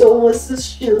 Demon Soulless, this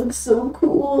shit looks so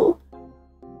cool.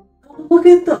 Oh, look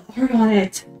at the art on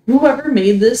it. Whoever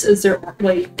made this is their,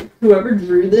 like, whoever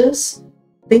drew this,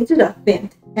 they did a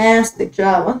fantastic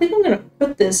job. I think I'm gonna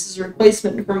put this as a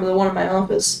replacement from the one in my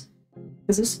office.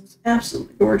 Because this is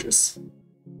absolutely gorgeous.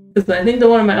 Because I think the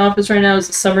one in my office right now is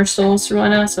the Summer Solstice right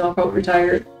now, so I'll probably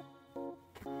retire it.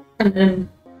 And then,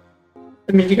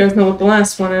 I mean, you guys know what the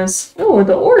last one is. Oh,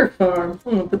 the Order Farm.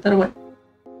 I'm gonna put that away.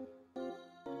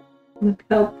 Look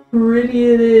how pretty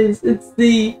it is. It's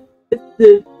the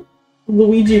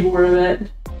Luigi board of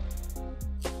it.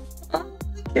 Oh,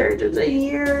 the characters are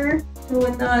here and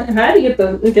whatnot. I had to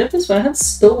get this one. I had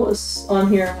Stolas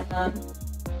on here and whatnot.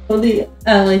 Oh, the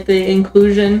like the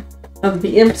inclusion of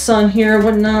the imps on here and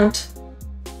whatnot.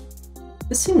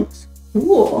 This thing looks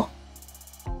cool.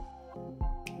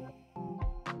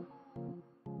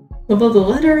 What about the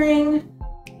lettering?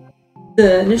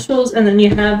 The initials, and then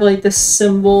you have like the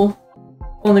symbol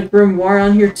on the grimoire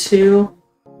on here too.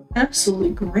 Absolutely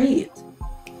great.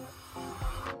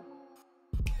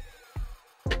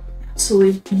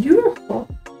 absolutely beautiful.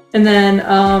 And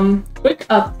then, quick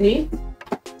update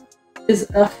is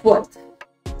a foot.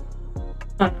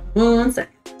 Hold on 1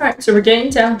 second. Alright, so we're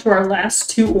getting down to our last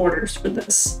 2 orders for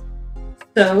this.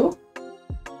 So,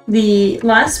 the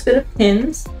last bit of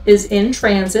pins is in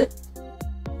transit.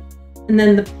 And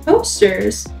then the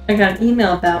posters, I got an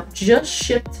email about, just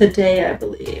shipped today, I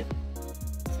believe.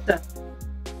 So,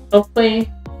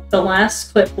 hopefully the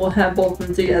last clip will have both of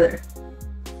them together.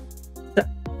 So,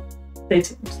 stay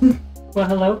tuned. Well,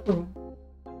 hello.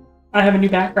 I have a new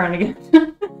background again.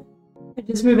 I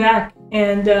just moved back,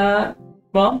 and,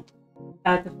 well,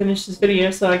 I had to finish this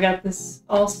video, so I got this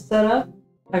all set up.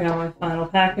 I got my final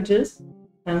packages.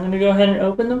 I'm going to go ahead and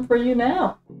open them for you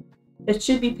now. It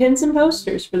should be pins and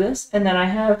posters for this, and then I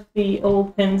have the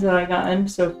old pins that I gotten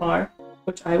so far,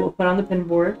 which I will put on the pin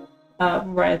board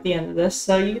right at the end of this,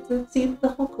 so you get to see the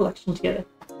whole collection together.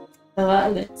 I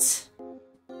love it.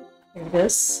 Here it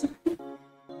is.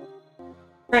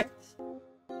 Right.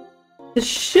 This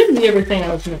should be everything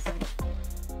I was missing.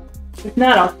 If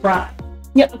not, I'll cry.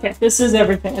 Yeah, okay, this is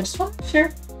everything. I just want to make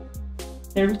sure.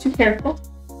 Never be too careful.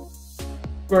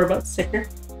 We're about sticker.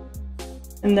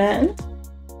 And then,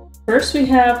 first we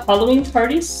have Halloween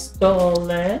Party Stole.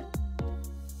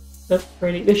 That's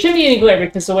pretty. There shouldn't be any glare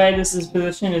because the way this is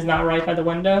positioned is not right by the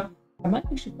window. I might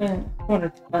actually put in a corner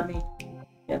to let me.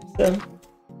 Yep, so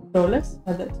Stolas.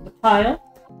 Add that to the pile.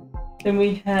 Then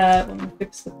we have, let me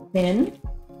fix the pin.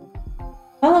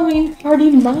 Halloween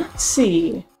Party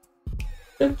Moxie.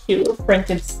 So cute, little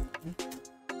Frankenstein.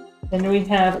 Then we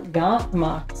have Goth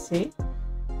Moxie.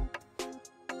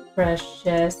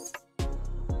 Precious.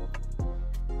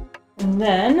 And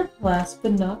then, last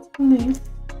but not least,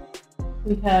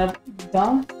 we have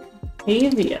Goth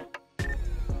Avia.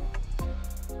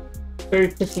 Very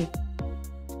pretty.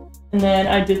 And then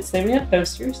I did say we have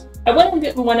posters. I went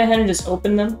ahead and just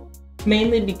opened them,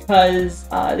 mainly because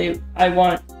I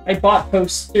bought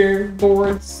poster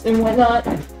boards and whatnot,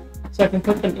 so I can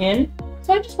put them in.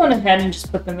 So I just went ahead and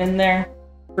just put them in there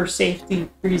for safety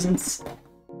reasons.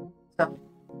 So,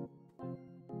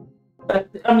 but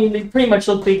I mean, they pretty much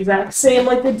look the exact same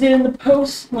like they did in the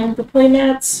post, like the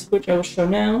playmats, which I will show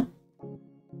now.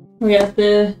 We got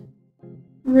the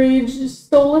Rage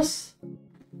Stolas.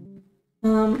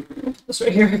 This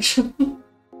right here actually.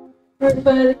 Right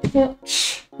by the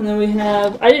couch. And then we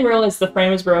have, I didn't realize the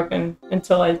frame was broken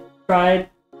until I tried.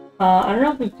 I don't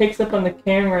know if it picks up on the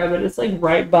camera, but it's like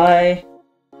right by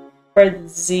the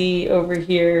Z over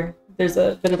here. There's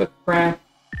a bit of a crack.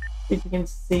 See if you can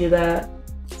see that.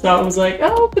 So I was like,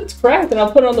 oh, if it's cracked, then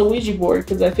I'll put it on the Ouija board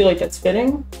because I feel like that's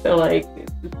fitting. So like,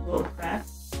 it's a little crack.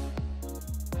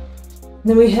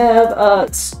 Then we have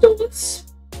Stolas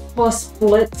plus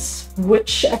Blitz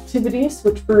Witch Activities,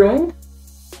 Witch Brewing.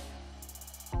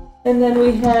 And then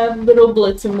we have Little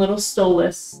Blitz and Little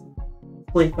Stolas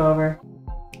Sleepover.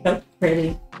 So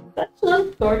pretty. Such a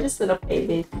gorgeous little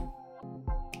baby.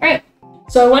 Alright,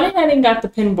 so I went ahead and got the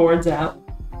pin boards out.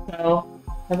 So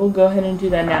I will go ahead and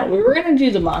do that now. We were going to do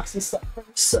the Moxie stuff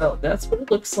first, so that's what it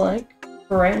looks like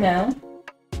for right now.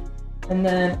 And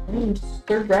then I'm going to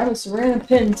start grabbing some random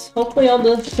pins. Hopefully all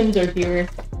the pins are here and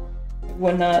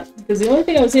whatnot. Because the only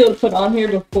thing I was able to put on here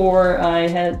before I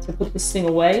had to put this thing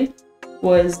away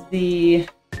was the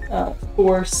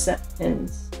 4 set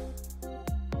pins.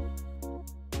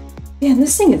 Man,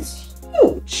 this thing is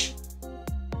huge!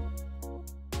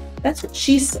 That's what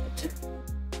she said.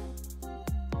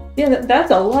 Yeah,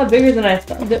 that's a lot bigger than I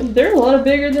thought. They're a lot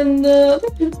bigger than the other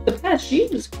pins in the past.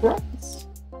 Jesus Christ.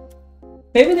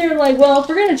 Maybe they're like, well, if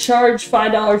we're gonna charge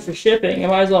 $5 for shipping, I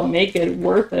might as well make it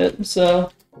worth it,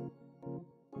 so.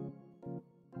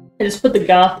 I just put the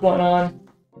Goth one on.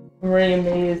 I'm really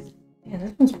amazed. Man,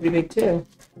 this one's pretty big too.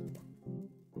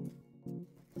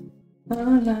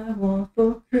 All I want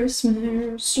for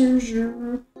Christmas is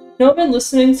you. You know what I've been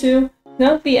listening to?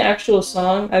 Not the actual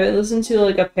song. I've been listening to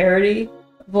like a parody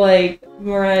of like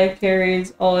Mariah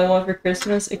Carey's "All I Want for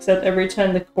Christmas," except every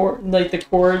time the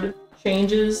chord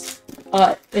changes,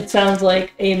 it sounds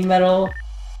like a metal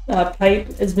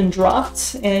pipe has been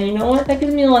dropped. And you know what? That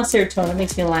gives me a lot of serotonin. It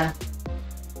makes me laugh.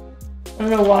 I don't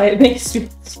know why it makes me.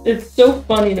 It's so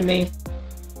funny to me.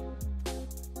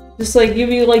 Just like give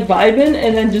you like vibing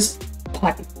and then just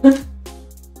pipe. Man,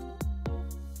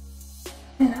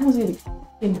 that was really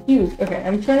fucking huge. Okay,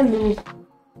 I'm trying to move.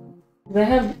 Cause I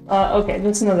have. Okay,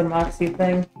 that's another Moxie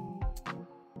thing.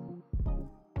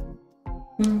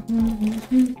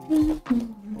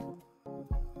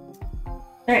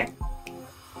 Alright.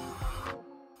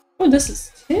 Oh, this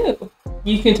is 2.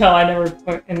 You can tell I never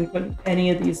put any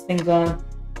of these things on.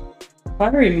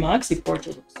 Pottery Moxie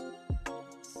portrait looks.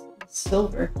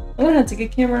 silver. I'm gonna have to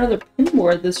get Cameron another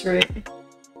pinboard at this rate.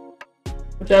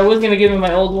 Which I was gonna give him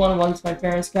my old one once my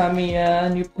parents got me a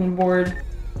new pinboard.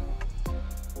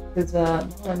 Because,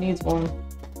 I needs one.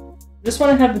 I just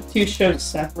want to have the two shows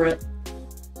separate.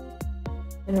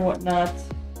 And whatnot.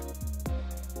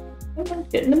 Come on,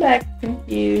 get in the back. Thank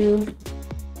you.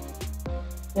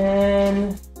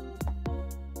 And...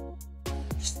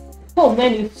 oh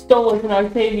man, you stole us an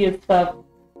Octavia stuff.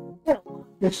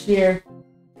 This year.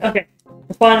 Okay,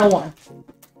 the final one.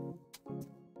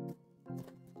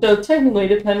 So technically,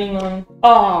 depending on...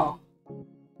 oh,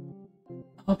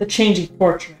 the changing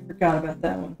portrait. I forgot about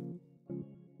that one.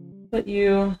 Put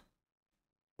you...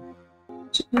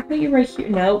 should I put you right here?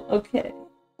 No? Okay.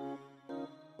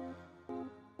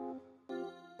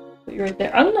 Put you right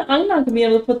there. I'm not gonna be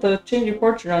able to put the changing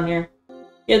portrait on here.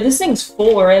 Yeah, this thing's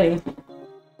full already.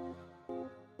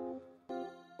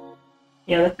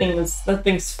 Yeah, that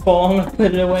thing's full. I'm gonna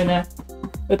put it away now.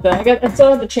 But I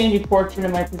still have the changing portrait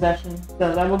in my possession,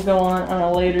 so that will go on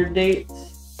a later date.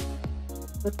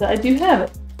 But I do have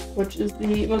it, which is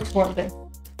the most important thing.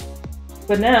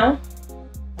 But now,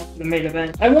 after the main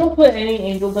event, I won't put any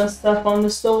Angel Dust stuff on the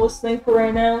Soulless thing for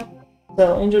right now.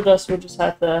 So Angel Dust will just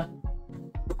have to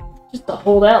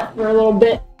hold out for a little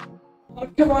bit. Oh,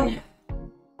 come on.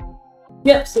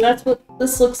 Yep, so that's what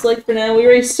this looks like for now. We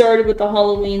already started with the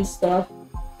Halloween stuff.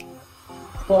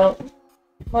 So,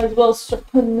 might as well start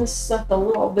putting this stuff a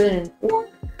little bit in order.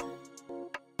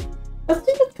 Let's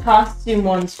do the costume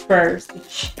ones first.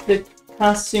 The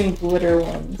costume glitter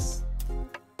ones.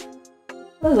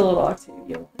 That's a little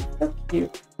Octavia one. So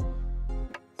cute.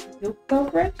 So you'll go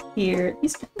right here.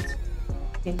 These guys are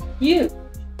fucking cute.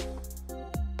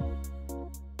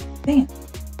 Damn.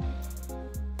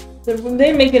 So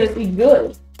they're making it be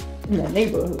good in the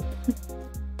neighborhood.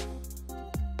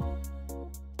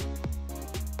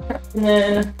 And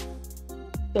then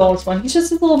the oldest one, he's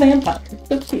just a little vampire.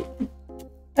 So cute.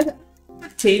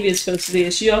 Octavia's supposed to be.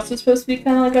 Is she also supposed to be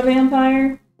kind of like a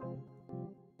vampire?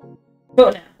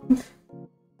 Vote now.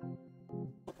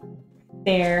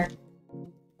 There.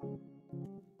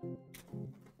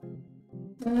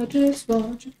 I just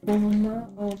want you for my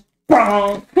own.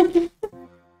 Wrong.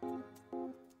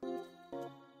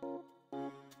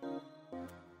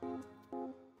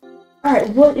 Alright,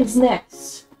 what is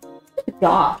next? The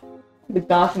goth. The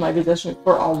goth in my possession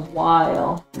for a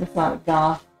while. It's not a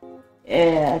goth.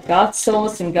 Yeah, goth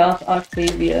Soulless and goth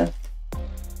Octavia.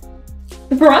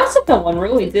 The Veronica one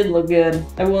really did look good.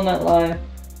 I will not lie.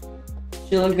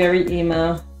 She looked very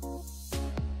emo.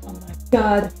 Oh my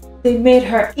god, they made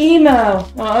her emo!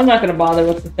 Oh, I'm not gonna bother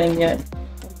with the thing yet.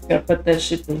 I'm just gonna put this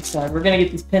shit to the side. We're gonna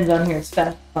get these pins on here as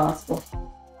fast as possible.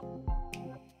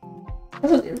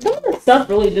 Some of the stuff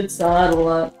really did sell out a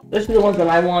lot, especially the ones that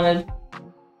I wanted.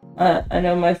 I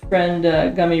know my friend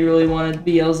Gummy really wanted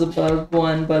Beelzebub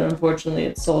one, but unfortunately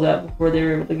it sold out before they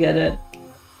were able to get it.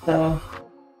 So,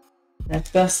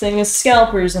 next best thing is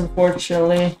scalpers,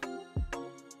 unfortunately.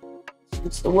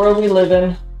 It's the world we live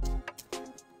in.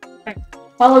 Right.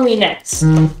 Halloween next.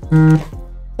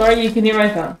 Sorry, you can hear my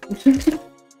phone.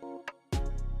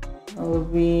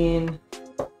 Halloween.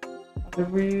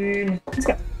 Halloween. He's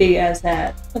got a big ass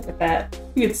hat. Look at that.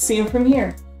 You can see him from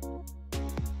here.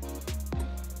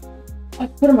 I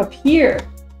put him up here.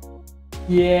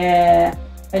 Yeah.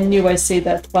 I knew I saved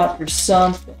that spot for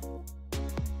something.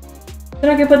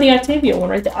 Then I can put the Octavia one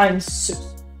right there. I'm so...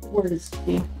 where is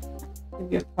he?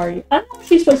 Maybe a party. I don't know what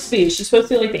she's supposed to be. Is she supposed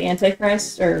to be like the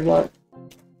Antichrist or what?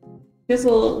 She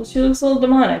looks a little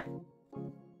demonic.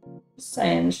 Just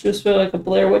saying. She was supposed to be like a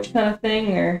Blair Witch kind of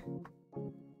thing, or...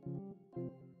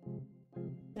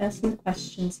 Ask some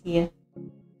questions here.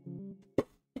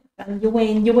 You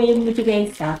win with your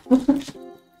gay stuff.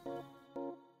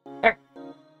 Alright.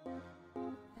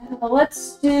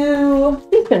 Let's do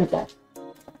these pins then.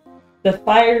 The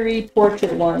fiery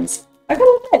portrait ones. I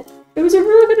gotta admit, it was a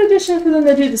really good addition for them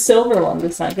to do the silver one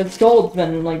this time, because gold's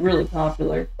been like really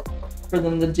popular for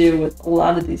them to do with a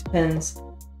lot of these pins.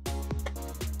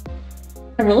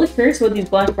 I'm really curious what these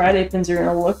Black Friday pins are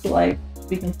gonna look like, to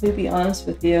be completely honest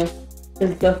with you.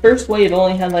 Because the first wave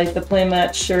only had like the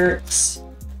playmat shirts,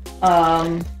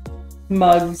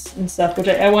 mugs and stuff, which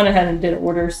I went ahead and did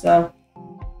order, so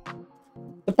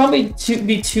there'll probably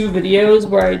be two videos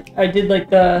where I did like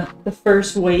the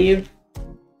first wave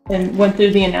and went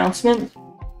through the announcement,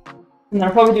 and then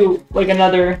I'll probably do like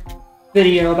another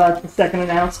video about the second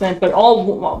announcement, but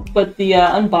the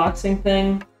unboxing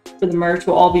thing for the merch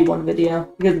will all be one video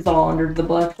because it's all under the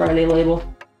Black Friday label.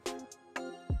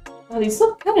 Oh, these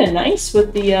look kind of nice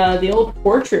with the old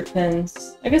portrait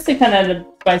pins. I guess they kind of had to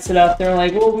spice it up. They're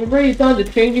like, well, we've already done the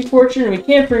changing portrait and we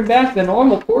can't bring back the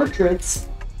normal portraits.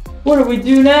 What do we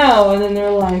do now? And then they're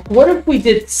like, what if we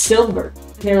did silver?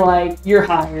 And they're like, you're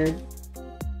hired.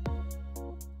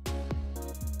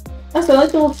 Also, I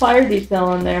like the little fire detail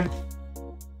on there.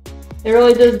 It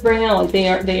really does bring out like they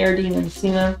are demons,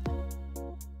 you know?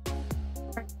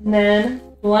 And then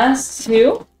the last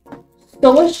two.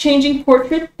 Soulless Changing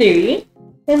Portrait Theory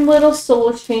and Little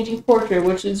Soulless Changing Portrait,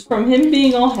 which is from him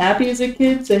being all happy as a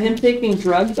kid to him taking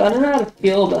drugs. I don't know how to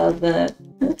feel about that.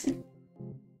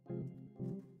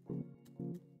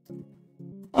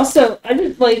 Also, I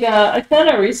just like I found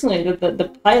out recently that the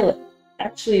pilot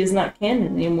actually is not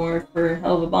canon anymore for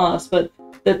Hell of a Boss, but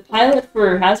the pilot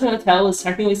for Hazmat Hotel is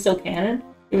technically still canon,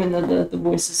 even though the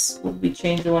voices will be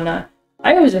changed and whatnot.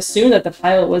 I always assumed that the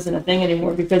pilot wasn't a thing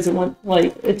anymore because it went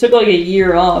like it took like a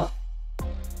year off,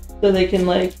 so they can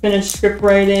like finish script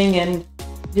writing and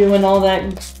doing all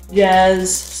that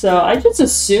jazz. So I just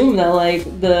assumed that like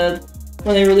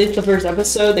when they released the first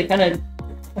episode, they kind of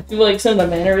I feel like some of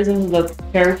the mannerisms of the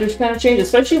characters kind of changed,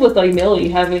 especially with like Millie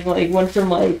having like went from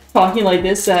like talking like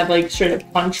this to have like straight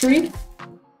up country.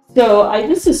 So I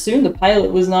just assumed the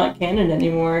pilot was not canon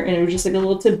anymore, and it was just like a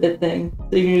little tidbit thing,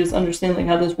 so you can just understand like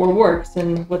how this world works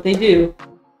and what they do.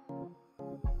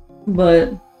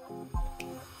 But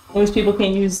most people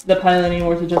can't use the pilot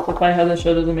anymore to justify how the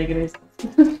show doesn't make any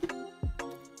sense.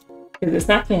 Because it's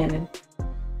not canon.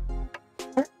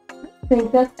 I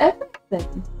think that's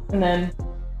everything. And then,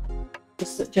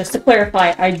 just to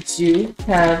clarify, I do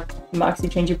have Moxie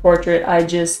Changing Portrait. I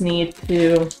just need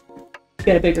to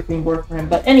get a bigger green board for him.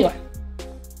 But anyway.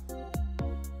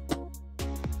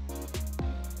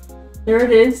 There it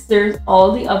is. There's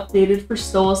all the updated for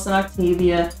Stolas and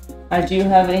Octavia. I do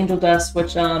have Angel Dust,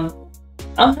 which I'll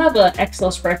have an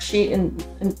Excel spreadsheet in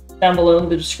down below in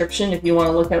the description if you want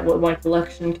to look at what my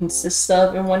collection consists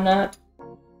of and whatnot.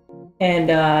 And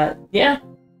yeah,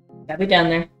 that'll be down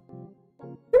there.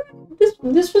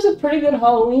 This was a pretty good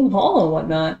Halloween haul and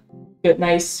whatnot. Good,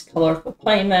 nice, colorful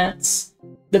playmats.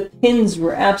 The pins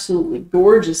were absolutely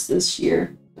gorgeous this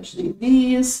year, especially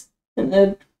these. And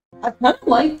then I kind of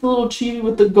like the little chibi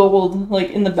with the gold,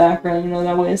 like, in the background, you know,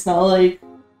 that way it's not, like,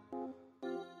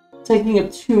 taking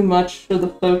up too much of the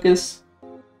focus.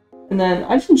 And then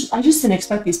I just didn't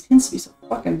expect these pins to be so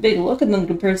fucking big. Look at them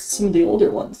compared to some of the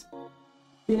older ones.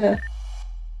 Yeah.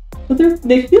 But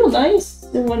they feel nice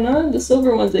and whatnot. The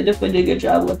silver ones they definitely did a good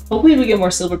job with. Hopefully we get more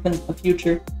silver pins in the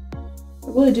future. I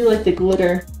really do like the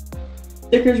glitter.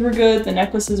 Stickers were good, the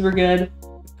necklaces were good,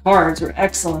 the cards were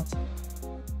excellent.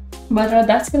 But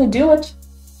that's gonna do it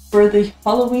for the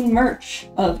Halloween merch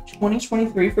of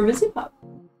 2023 for Vivziepop.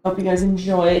 Hope you guys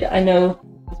enjoyed. I know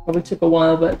this probably took a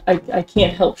while, but I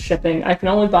can't help shipping. I can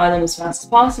only buy them as fast as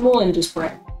possible and just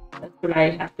bring. That's what I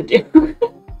have to do.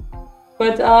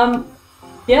 But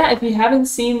yeah, if you haven't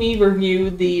seen me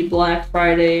review the Black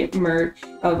Friday merch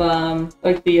of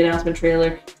like the announcement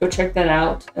trailer, go check that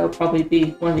out. It'll probably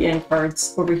be one of the end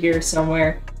cards over here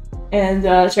somewhere. And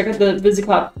check out the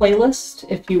Vivziepop playlist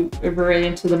if you are very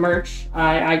into the merch.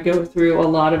 I go through a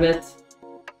lot of it,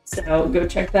 so go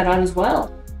check that out as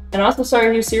well. And also start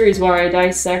a new series where I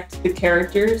dissect the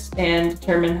characters and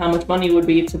determine how much money would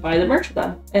be to buy the merch of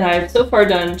them. And I've so far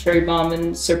done Cherry Bomb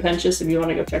and Serpentious if you want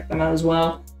to go check them out as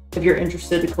well. If you're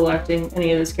interested in collecting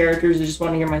any of those characters or just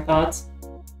want to hear my thoughts,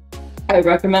 I would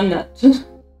recommend that.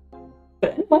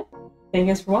 But anyway, thank you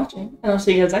guys for watching, and I'll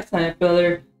see you guys next time for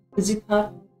another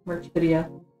Vivziepop merch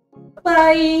video.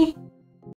 Bye!